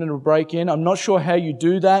the kingdom to break in. I'm not sure how you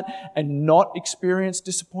do that and not experience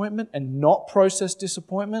disappointment and not process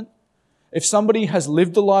disappointment. If somebody has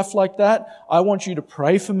lived a life like that, I want you to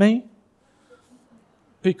pray for me,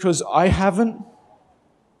 because I haven't.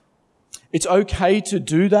 It's okay to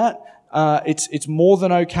do that. It's more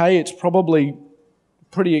than okay. It's probably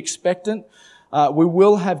pretty expectant. We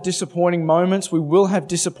will have disappointing moments. We will have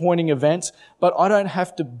disappointing events, but I don't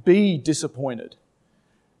have to be disappointed.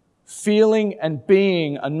 Feeling and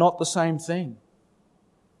being are not the same thing.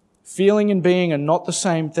 Feeling and being are not the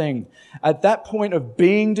same thing. At that point of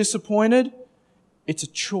being disappointed, it's a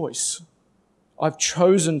choice. I've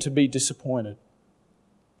chosen to be disappointed.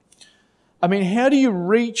 I mean, how do you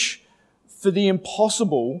reach for the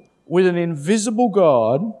impossible with an invisible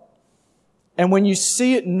God, and when you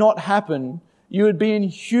see it not happen, you would be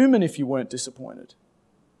inhuman if you weren't disappointed?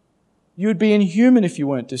 You would be inhuman if you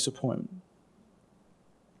weren't disappointed.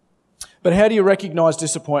 But how do you recognize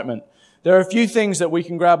disappointment? There are a few things that we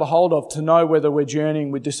can grab a hold of to know whether we're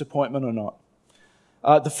journeying with disappointment or not.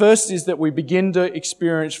 The first is that we begin to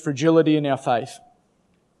experience fragility in our faith.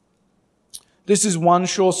 This is one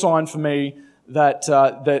sure sign for me that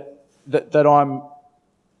I'm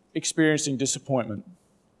experiencing disappointment.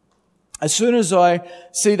 As soon as I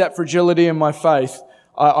see that fragility in my faith,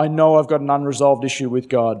 I know I've got an unresolved issue with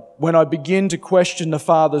God. When I begin to question the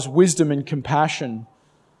Father's wisdom and compassion,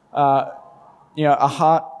 a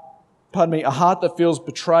heart that feels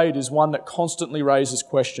betrayed is one that constantly raises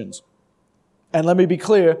questions. And let me be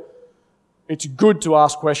clear, it's good to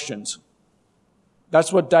ask questions.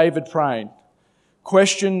 That's what David prayed.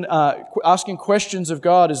 Asking questions of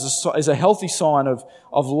God is a healthy sign of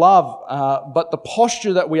love, but the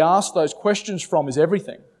posture that we ask those questions from is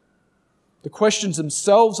everything. The questions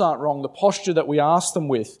themselves aren't wrong. The posture that we ask them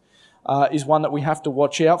with is one that we have to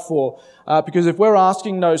watch out for. Because if we're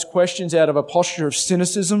asking those questions out of a posture of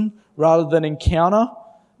cynicism rather than encounter,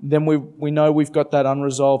 then we know we've got that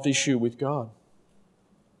unresolved issue with God.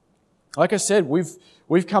 Like I said,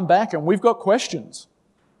 we've come back and we've got questions.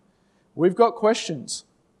 We've got questions.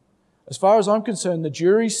 As far as I'm concerned, the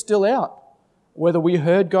jury's still out, whether we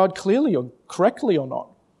heard God clearly or correctly or not.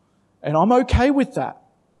 And I'm okay with that.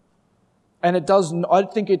 And I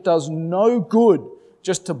think it does no good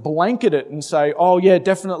just to blanket it and say, oh yeah,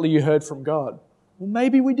 definitely you heard from God. Well,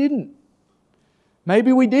 maybe we didn't.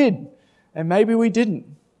 Maybe we did. And maybe we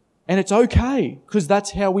didn't. And it's okay, because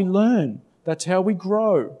that's how we learn. That's how we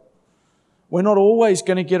grow. We're not always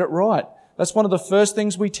going to get it right. That's one of the first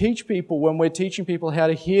things we teach people when we're teaching people how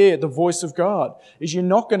to hear the voice of God, is you're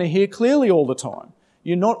not going to hear clearly all the time.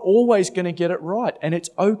 You're not always going to get it right, and it's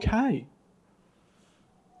okay.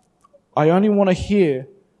 I only want to hear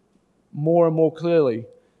more and more clearly,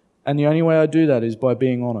 and the only way I do that is by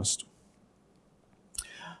being honest.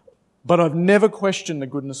 But I've never questioned the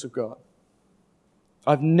goodness of God.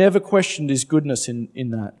 I've never questioned His goodness in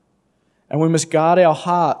that. And we must guard our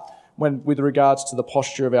heart with regards to the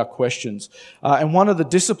posture of our questions. And one of the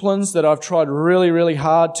disciplines that I've tried really, really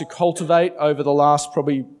hard to cultivate over the last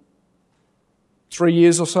probably 3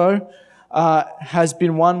 years or so has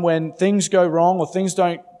been one when things go wrong or things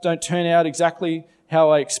don't turn out exactly how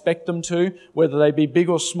I expect them to, whether they be big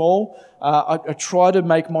or small. I try to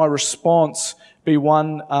make my response be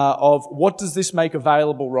one of, what does this make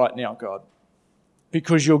available right now, God?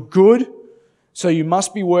 Because you're good, so you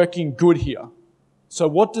must be working good here. So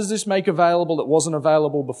what does this make available that wasn't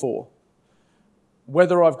available before?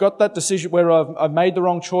 Whether I've got that decision, whether I've made the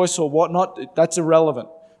wrong choice or whatnot, that's irrelevant.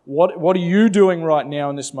 What are you doing right now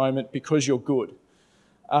in this moment because you're good?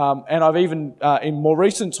 And I've even, in more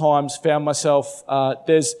recent times, found myself,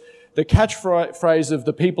 there's the catchphrase of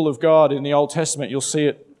the people of God in the Old Testament. You'll see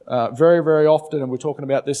it very, very often, and we're talking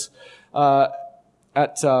about this at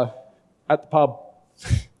the pub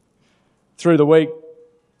through the week,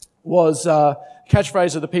 was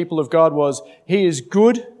catchphrase of the people of God was, He is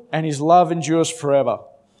good and His love endures forever.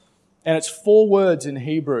 And it's 4 words in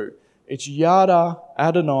Hebrew. It's Yada,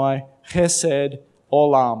 Adonai, Chesed,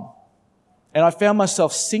 Olam. And I found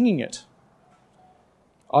myself singing it.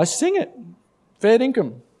 I sing it. Fair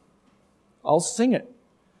dinkum. I'll sing it.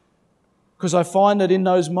 Because I find that in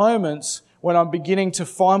those moments when I'm beginning to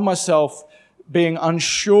find myself being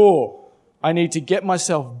unsure, I need to get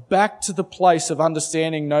myself back to the place of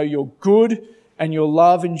understanding, no, you're good and your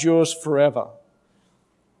love endures forever.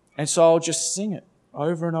 And so I'll just sing it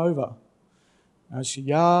over and over. I say,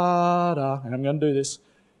 Yada, and I'm going to do this.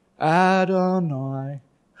 Adonai,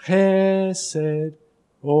 Chesed,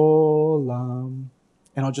 Olam.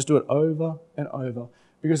 And I'll just do it over and over.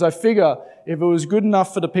 Because I figure if it was good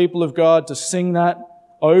enough for the people of God to sing that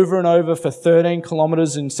over and over for 13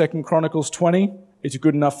 kilometers in 2 Chronicles 20, it's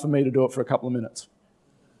good enough for me to do it for a couple of minutes.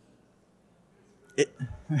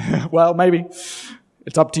 Well, maybe.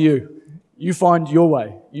 It's up to you. You find your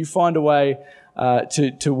way. You find a way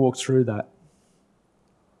to walk through that.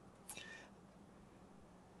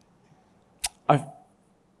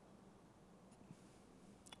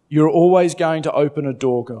 You're always going to open a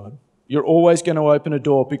door, God. You're always going to open a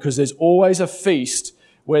door because there's always a feast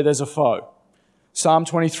where there's a foe. Psalm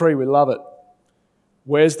 23, we love it.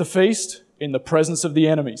 Where's the feast? In the presence of the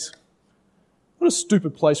enemies. What a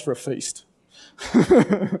stupid place for a feast.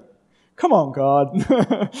 Come on, God.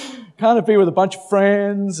 Can't it be with a bunch of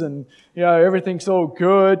friends and, everything's all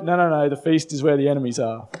good? No. The feast is where the enemies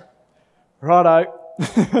are. Righto.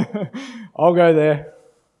 I'll go there.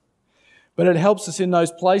 But it helps us in those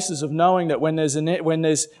places of knowing that when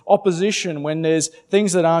there's opposition, when there's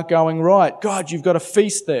things that aren't going right, God, you've got a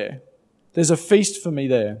feast there. There's a feast for me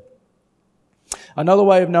there. Another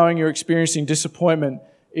way of knowing you're experiencing disappointment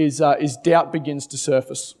is doubt begins to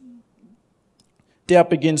surface. Doubt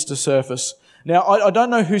begins to surface. Now, I don't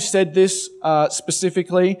know who said this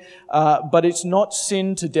specifically, but it's not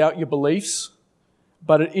sin to doubt your beliefs,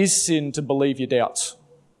 but it is sin to believe your doubts.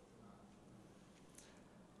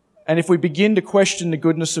 And if we begin to question the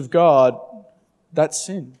goodness of God, that's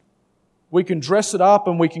sin. We can dress it up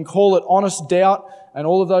and we can call it honest doubt and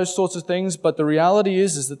all of those sorts of things, but the reality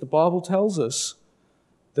is that the Bible tells us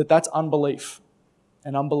that that's unbelief,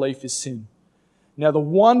 and unbelief is sin. Now, the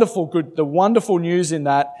wonderful news in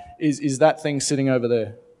that is that thing sitting over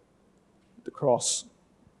there, the cross,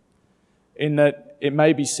 in that it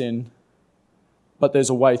may be sin, but there's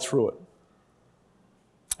a way through it.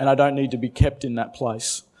 And I don't need to be kept in that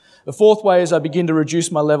place. The fourth way is I begin to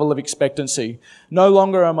reduce my level of expectancy. No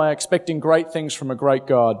longer am I expecting great things from a great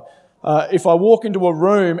God. If I walk into a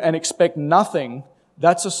room and expect nothing,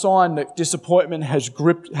 that's a sign that disappointment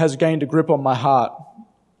has gained a grip on my heart.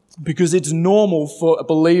 Because it's normal for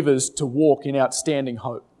believers to walk in outstanding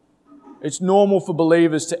hope. It's normal for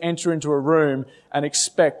believers to enter into a room and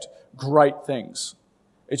expect great things.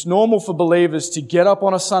 It's normal for believers to get up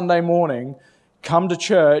on a Sunday morning, come to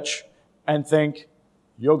church, and think,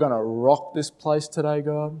 you're going to rock this place today,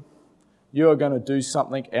 God. You're going to do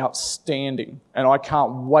something outstanding, and I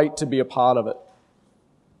can't wait to be a part of it.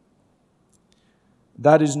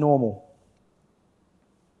 That is normal.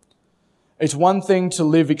 It's one thing to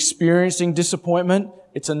live experiencing disappointment.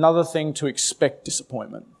 It's another thing to expect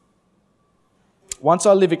disappointment. Once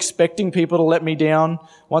I live expecting people to let me down,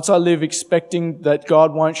 once I live expecting that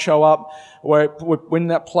God won't show up, we're in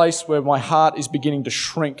that place where my heart is beginning to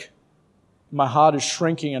shrink. My heart is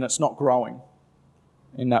shrinking and it's not growing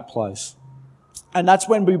in that place. And that's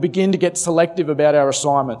when we begin to get selective about our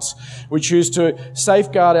assignments. We choose to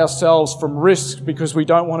safeguard ourselves from risk because we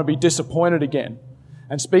don't want to be disappointed again.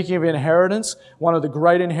 And speaking of inheritance, one of the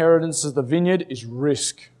great inheritances of the vineyard is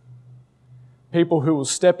risk. People who will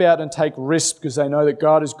step out and take risks because they know that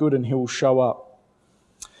God is good and He will show up.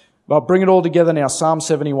 But bring it all together now, Psalm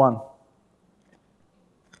 71.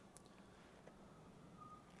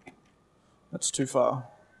 That's too far.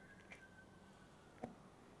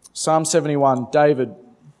 Psalm 71, David,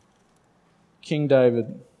 King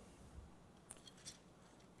David.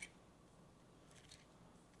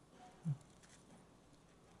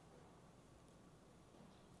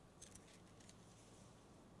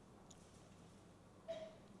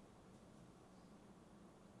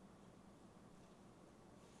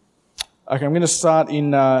 Okay, I'm going to start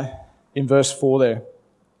in verse 4 there.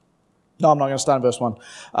 No, I'm not going to start in verse 1.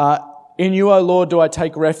 In you, O Lord, do I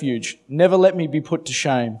take refuge. Never let me be put to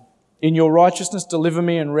shame. In your righteousness, deliver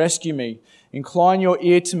me and rescue me. Incline your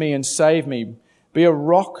ear to me and save me. Be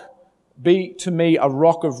to me a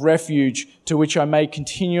rock of refuge to which I may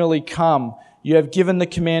continually come. You have given the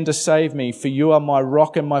command to save me, for you are my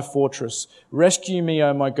rock and my fortress. Rescue me,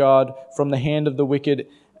 O my God, from the hand of the wicked,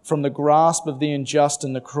 from the grasp of the unjust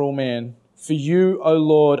and the cruel man. For you, O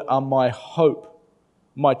Lord, are my hope,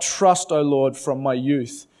 my trust, O Lord, from my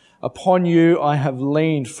youth. Upon you I have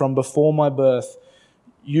leaned from before my birth.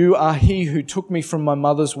 You are He who took me from my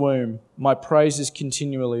mother's womb. My praise is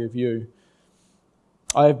continually of you.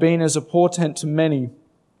 I have been as a portent to many,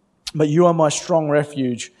 but you are my strong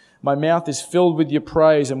refuge. My mouth is filled with your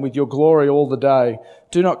praise and with your glory all the day.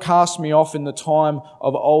 Do not cast me off in the time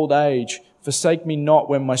of old age. Forsake me not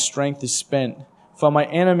when my strength is spent. For my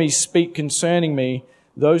enemies speak concerning me.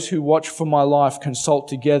 Those who watch for my life consult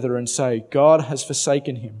together and say, God has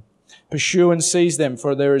forsaken him. Pursue and seize them,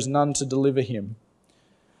 for there is none to deliver him.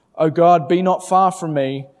 O God, be not far from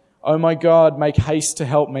me. O my God, make haste to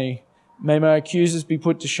help me. May my accusers be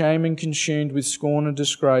put to shame and consumed with scorn and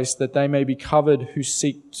disgrace, that they may be covered who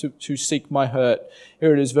seek my hurt.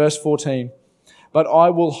 Here it is, verse 14. But I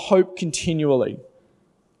will hope continually.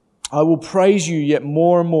 I will praise you yet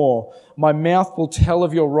more and more. My mouth will tell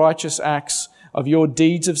of your righteous acts, of your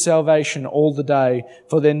deeds of salvation all the day,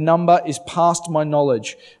 for their number is past my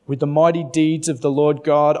knowledge. With the mighty deeds of the Lord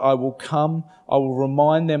God I will come. I will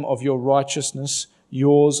remind them of your righteousness,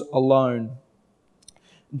 yours alone.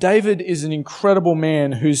 David is an incredible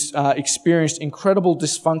man who's experienced incredible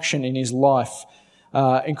dysfunction in his life.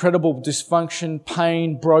 Incredible dysfunction,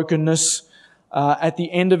 pain, brokenness. At the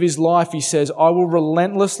end of his life, he says, I will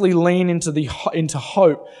relentlessly lean into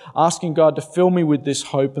hope, asking God to fill me with this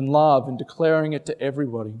hope and love and declaring it to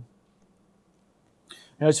everybody.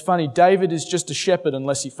 Now, it's funny, David is just a shepherd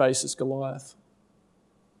unless he faces Goliath.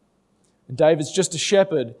 And David's just a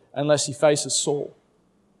shepherd unless he faces Saul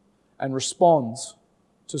and responds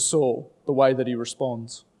to Saul the way that he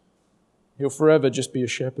responds. He'll forever just be a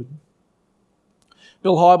shepherd.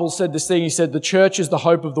 Bill Hybels said this thing, he said, the church is the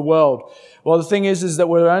hope of the world. Well, the thing is that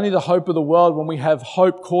we're only the hope of the world when we have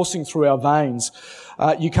hope coursing through our veins.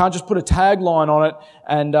 You can't just put a tagline on it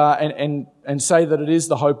and say that it is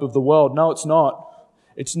the hope of the world. No, it's not.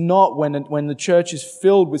 It's not when the church is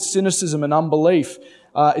filled with cynicism and unbelief.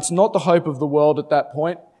 It's not the hope of the world at that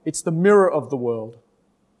point. It's the mirror of the world.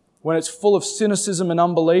 When it's full of cynicism and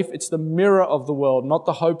unbelief, it's the mirror of the world, not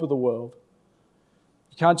the hope of the world.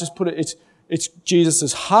 You can't just put it, it's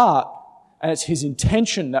Jesus' heart and it's His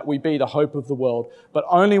intention that we be the hope of the world, but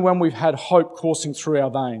only when we've had hope coursing through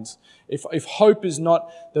our veins. If hope is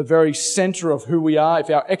not the very center of who we are, if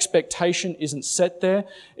our expectation isn't set there,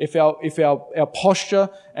 if our posture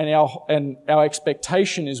and our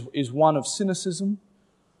expectation is one of cynicism,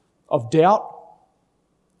 of doubt,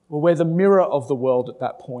 well, we're the mirror of the world at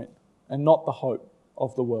that point and not the hope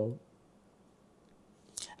of the world.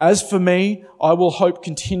 As for me, I will hope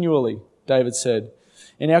continually, David said.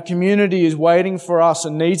 And our community is waiting for us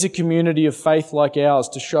and needs a community of faith like ours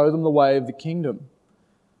to show them the way of the kingdom.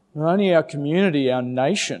 Not only our community, our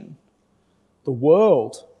nation, the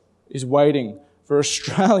world is waiting for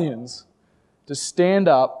Australians to stand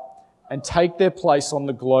up and take their place on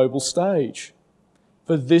the global stage.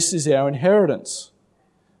 For this is our inheritance.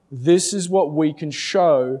 This is what we can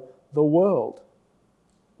show the world.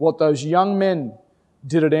 What those young men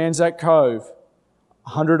did at Anzac Cove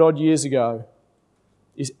 100 odd years ago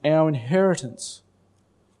is our inheritance.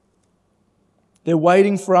 They're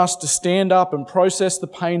waiting for us to stand up and process the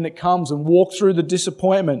pain that comes and walk through the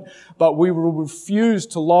disappointment, but we will refuse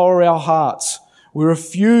to lower our hearts. We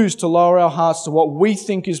refuse to lower our hearts to what we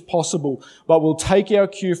think is possible, but we'll take our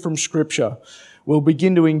cue from Scripture. We'll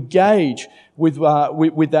begin to engage with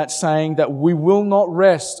that saying that we will not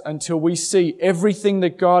rest until we see everything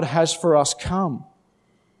that God has for us come.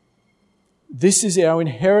 This is our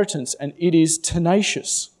inheritance, and it is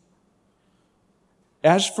tenacious.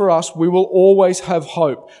 As for us, we will always have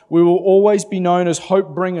hope. We will always be known as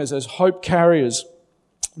hope bringers, as hope carriers,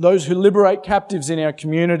 those who liberate captives in our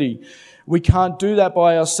community. We can't do that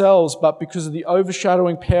by ourselves, but because of the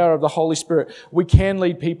overshadowing power of the Holy Spirit, we can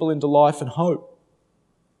lead people into life and hope.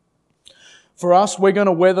 For us, we're going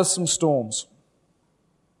to weather some storms.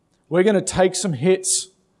 We're going to take some hits,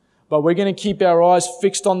 but we're going to keep our eyes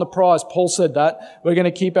fixed on the prize. Paul said that. We're going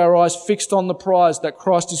to keep our eyes fixed on the prize that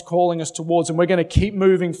Christ is calling us towards, and we're going to keep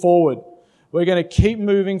moving forward. We're going to keep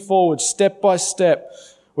moving forward step by step.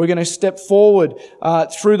 We're going to step forward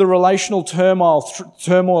through the relational turmoil,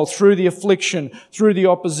 through the affliction, through the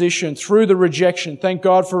opposition, through the rejection. Thank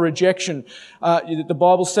God for rejection. The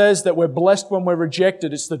Bible says that we're blessed when we're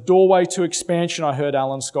rejected. It's the doorway to expansion, I heard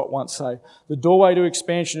Alan Scott once say. The doorway to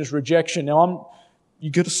expansion is rejection. Now,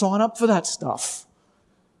 you've got to sign up for that stuff.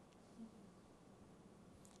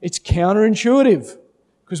 It's counterintuitive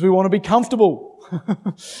because we want to be comfortable.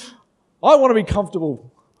 I want to be comfortable.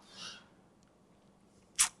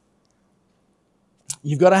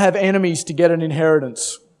 You've got to have enemies to get an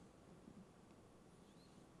inheritance.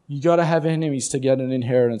 You've got to have enemies to get an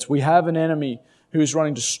inheritance. We have an enemy who is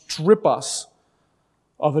running to strip us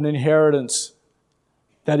of an inheritance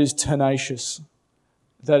that is tenacious,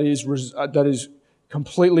 that is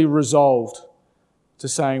completely resolved to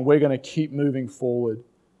saying we're going to keep moving forward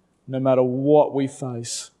no matter what we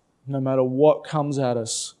face, no matter what comes at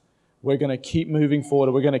us. We're going to keep moving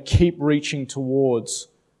forward. We're going to keep reaching towards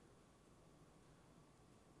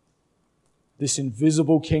this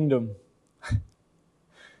invisible kingdom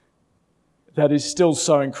that is still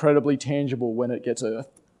so incredibly tangible when it gets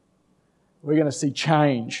earthed. We're going to see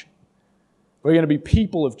change. We're going to be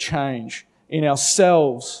people of change in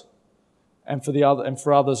ourselves and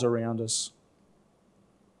for others around us.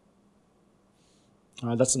 All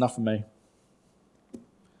right, that's enough for me.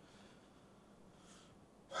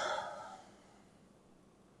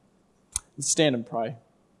 Let's stand and pray.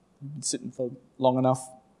 We've been sitting for long enough.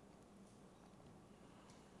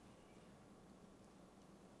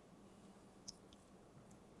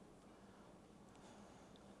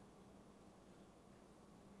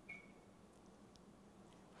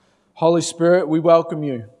 Holy Spirit, we welcome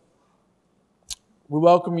you. We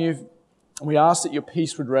welcome you, and we ask that your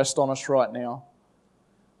peace would rest on us right now.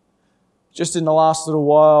 Just in the last little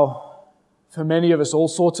while, for many of us, all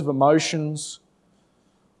sorts of emotions,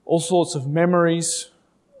 all sorts of memories,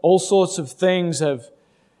 all sorts of things have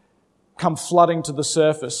come flooding to the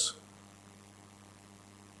surface.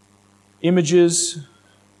 Images,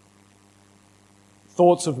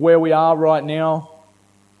 thoughts of where we are right now,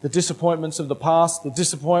 the disappointments of the past, the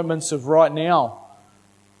disappointments of right now,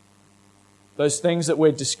 those things that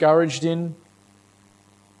we're discouraged in,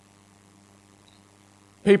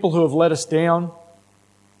 people who have let us down,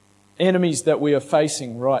 enemies that we are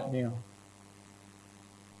facing right now.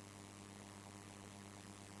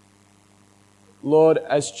 Lord,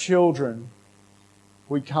 as children,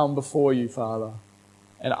 we come before you, Father,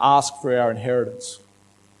 and ask for our inheritance.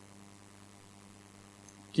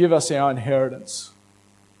 Give us our inheritance.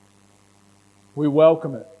 We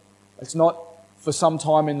welcome it. It's not for some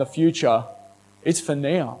time in the future. It's for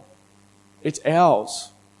now. It's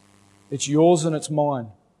ours. It's yours and it's mine.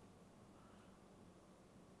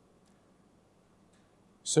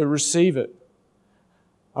 So receive it.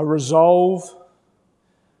 A resolve,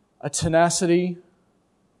 a tenacity,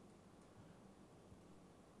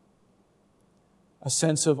 a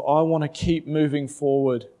sense of, I want to keep moving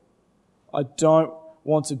forward. I don't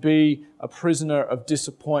want to be a prisoner of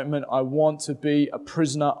disappointment. I want to be a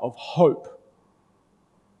prisoner of hope.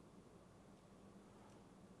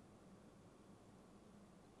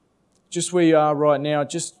 just where you are right now,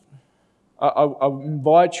 I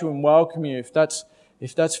invite you and welcome you. If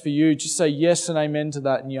that's for you, just say yes and amen to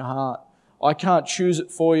that in your heart. I can't choose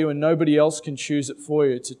it for you and nobody else can choose it for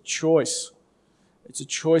you. It's a choice. It's a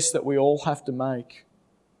choice that we all have to make.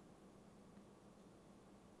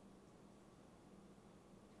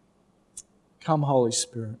 Come, Holy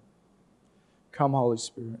Spirit. Come, Holy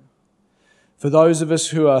Spirit. For those of us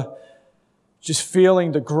who are just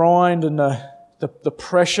feeling the grind and the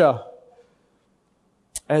pressure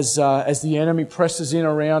as the enemy presses in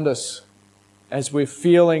around us, as we're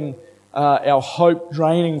feeling our hope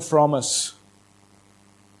draining from us,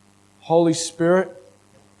 Holy Spirit,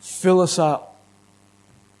 fill us up.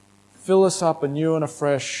 Fill us up anew and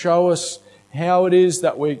afresh. Show us how it is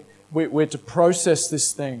that we're to process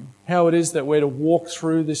this thing, how it is that we're to walk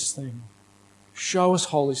through this thing. Show us,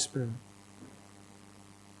 Holy Spirit.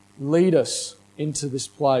 Lead us into this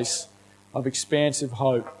place of expansive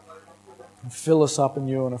hope and fill us up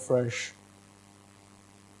anew and afresh.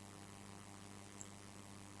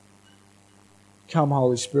 Come,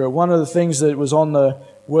 Holy Spirit. One of the things that was on the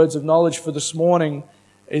words of knowledge for this morning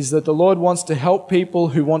is that the Lord wants to help people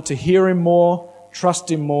who want to hear Him more, trust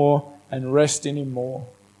Him more, and rest in Him more.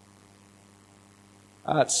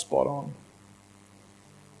 That's spot on.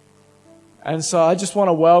 And so I just want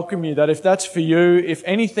to welcome you that if that's for you, if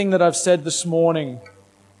anything that I've said this morning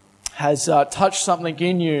has touched something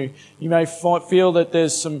in you, you may feel that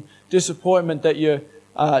there's some disappointment that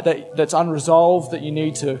that's unresolved, that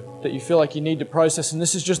you feel like you need to process, and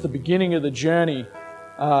this is just the beginning of the journey.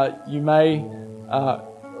 You may,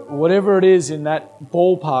 whatever it is in that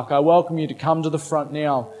ballpark, I welcome you to come to the front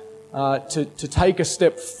now, to take a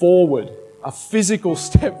step forward, a physical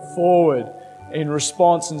step forward in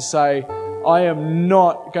response and say, I am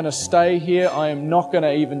not going to stay here. I am not going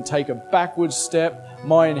to even take a backward step.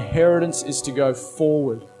 My inheritance is to go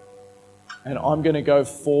forward. And I'm going to go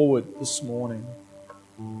forward this morning.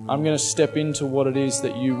 I'm going to step into what it is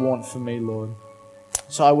that you want for me, Lord.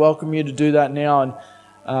 So I welcome you to do that now.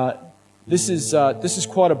 And this is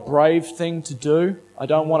quite a brave thing to do. I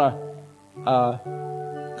don't want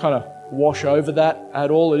to kind of wash over that at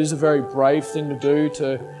all. It is a very brave thing to do,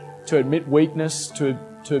 to admit weakness, to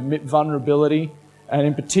admit vulnerability. And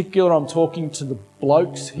in particular, I'm talking to the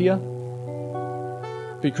blokes here,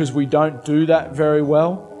 because we don't do that very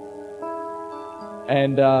well.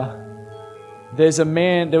 And there was a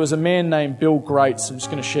man named Bill Grates. I'm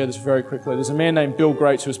just going to share this very quickly. There's a man named Bill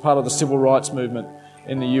Grates who was part of the civil rights movement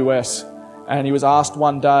in the US. And he was asked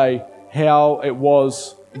one day how it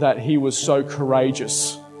was that he was so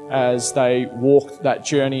courageous as they walked that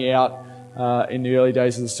journey out in the early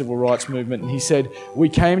days of the civil rights movement. And he said, we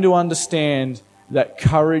came to understand that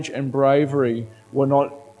courage and bravery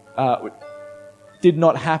did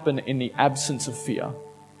not happen in the absence of fear,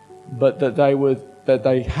 but that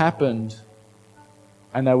they happened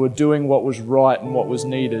and they were doing what was right and what was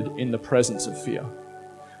needed in the presence of fear.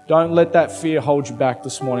 Don't let that fear hold you back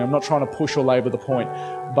this morning. I'm not trying to push or labour the point,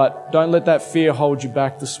 but don't let that fear hold you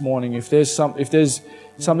back this morning. If there's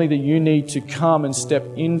something that you need to come and step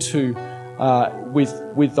into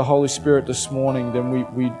with the Holy Spirit this morning, then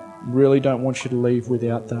we really don't want you to leave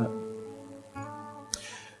without that.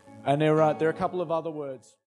 And there are a couple of other words.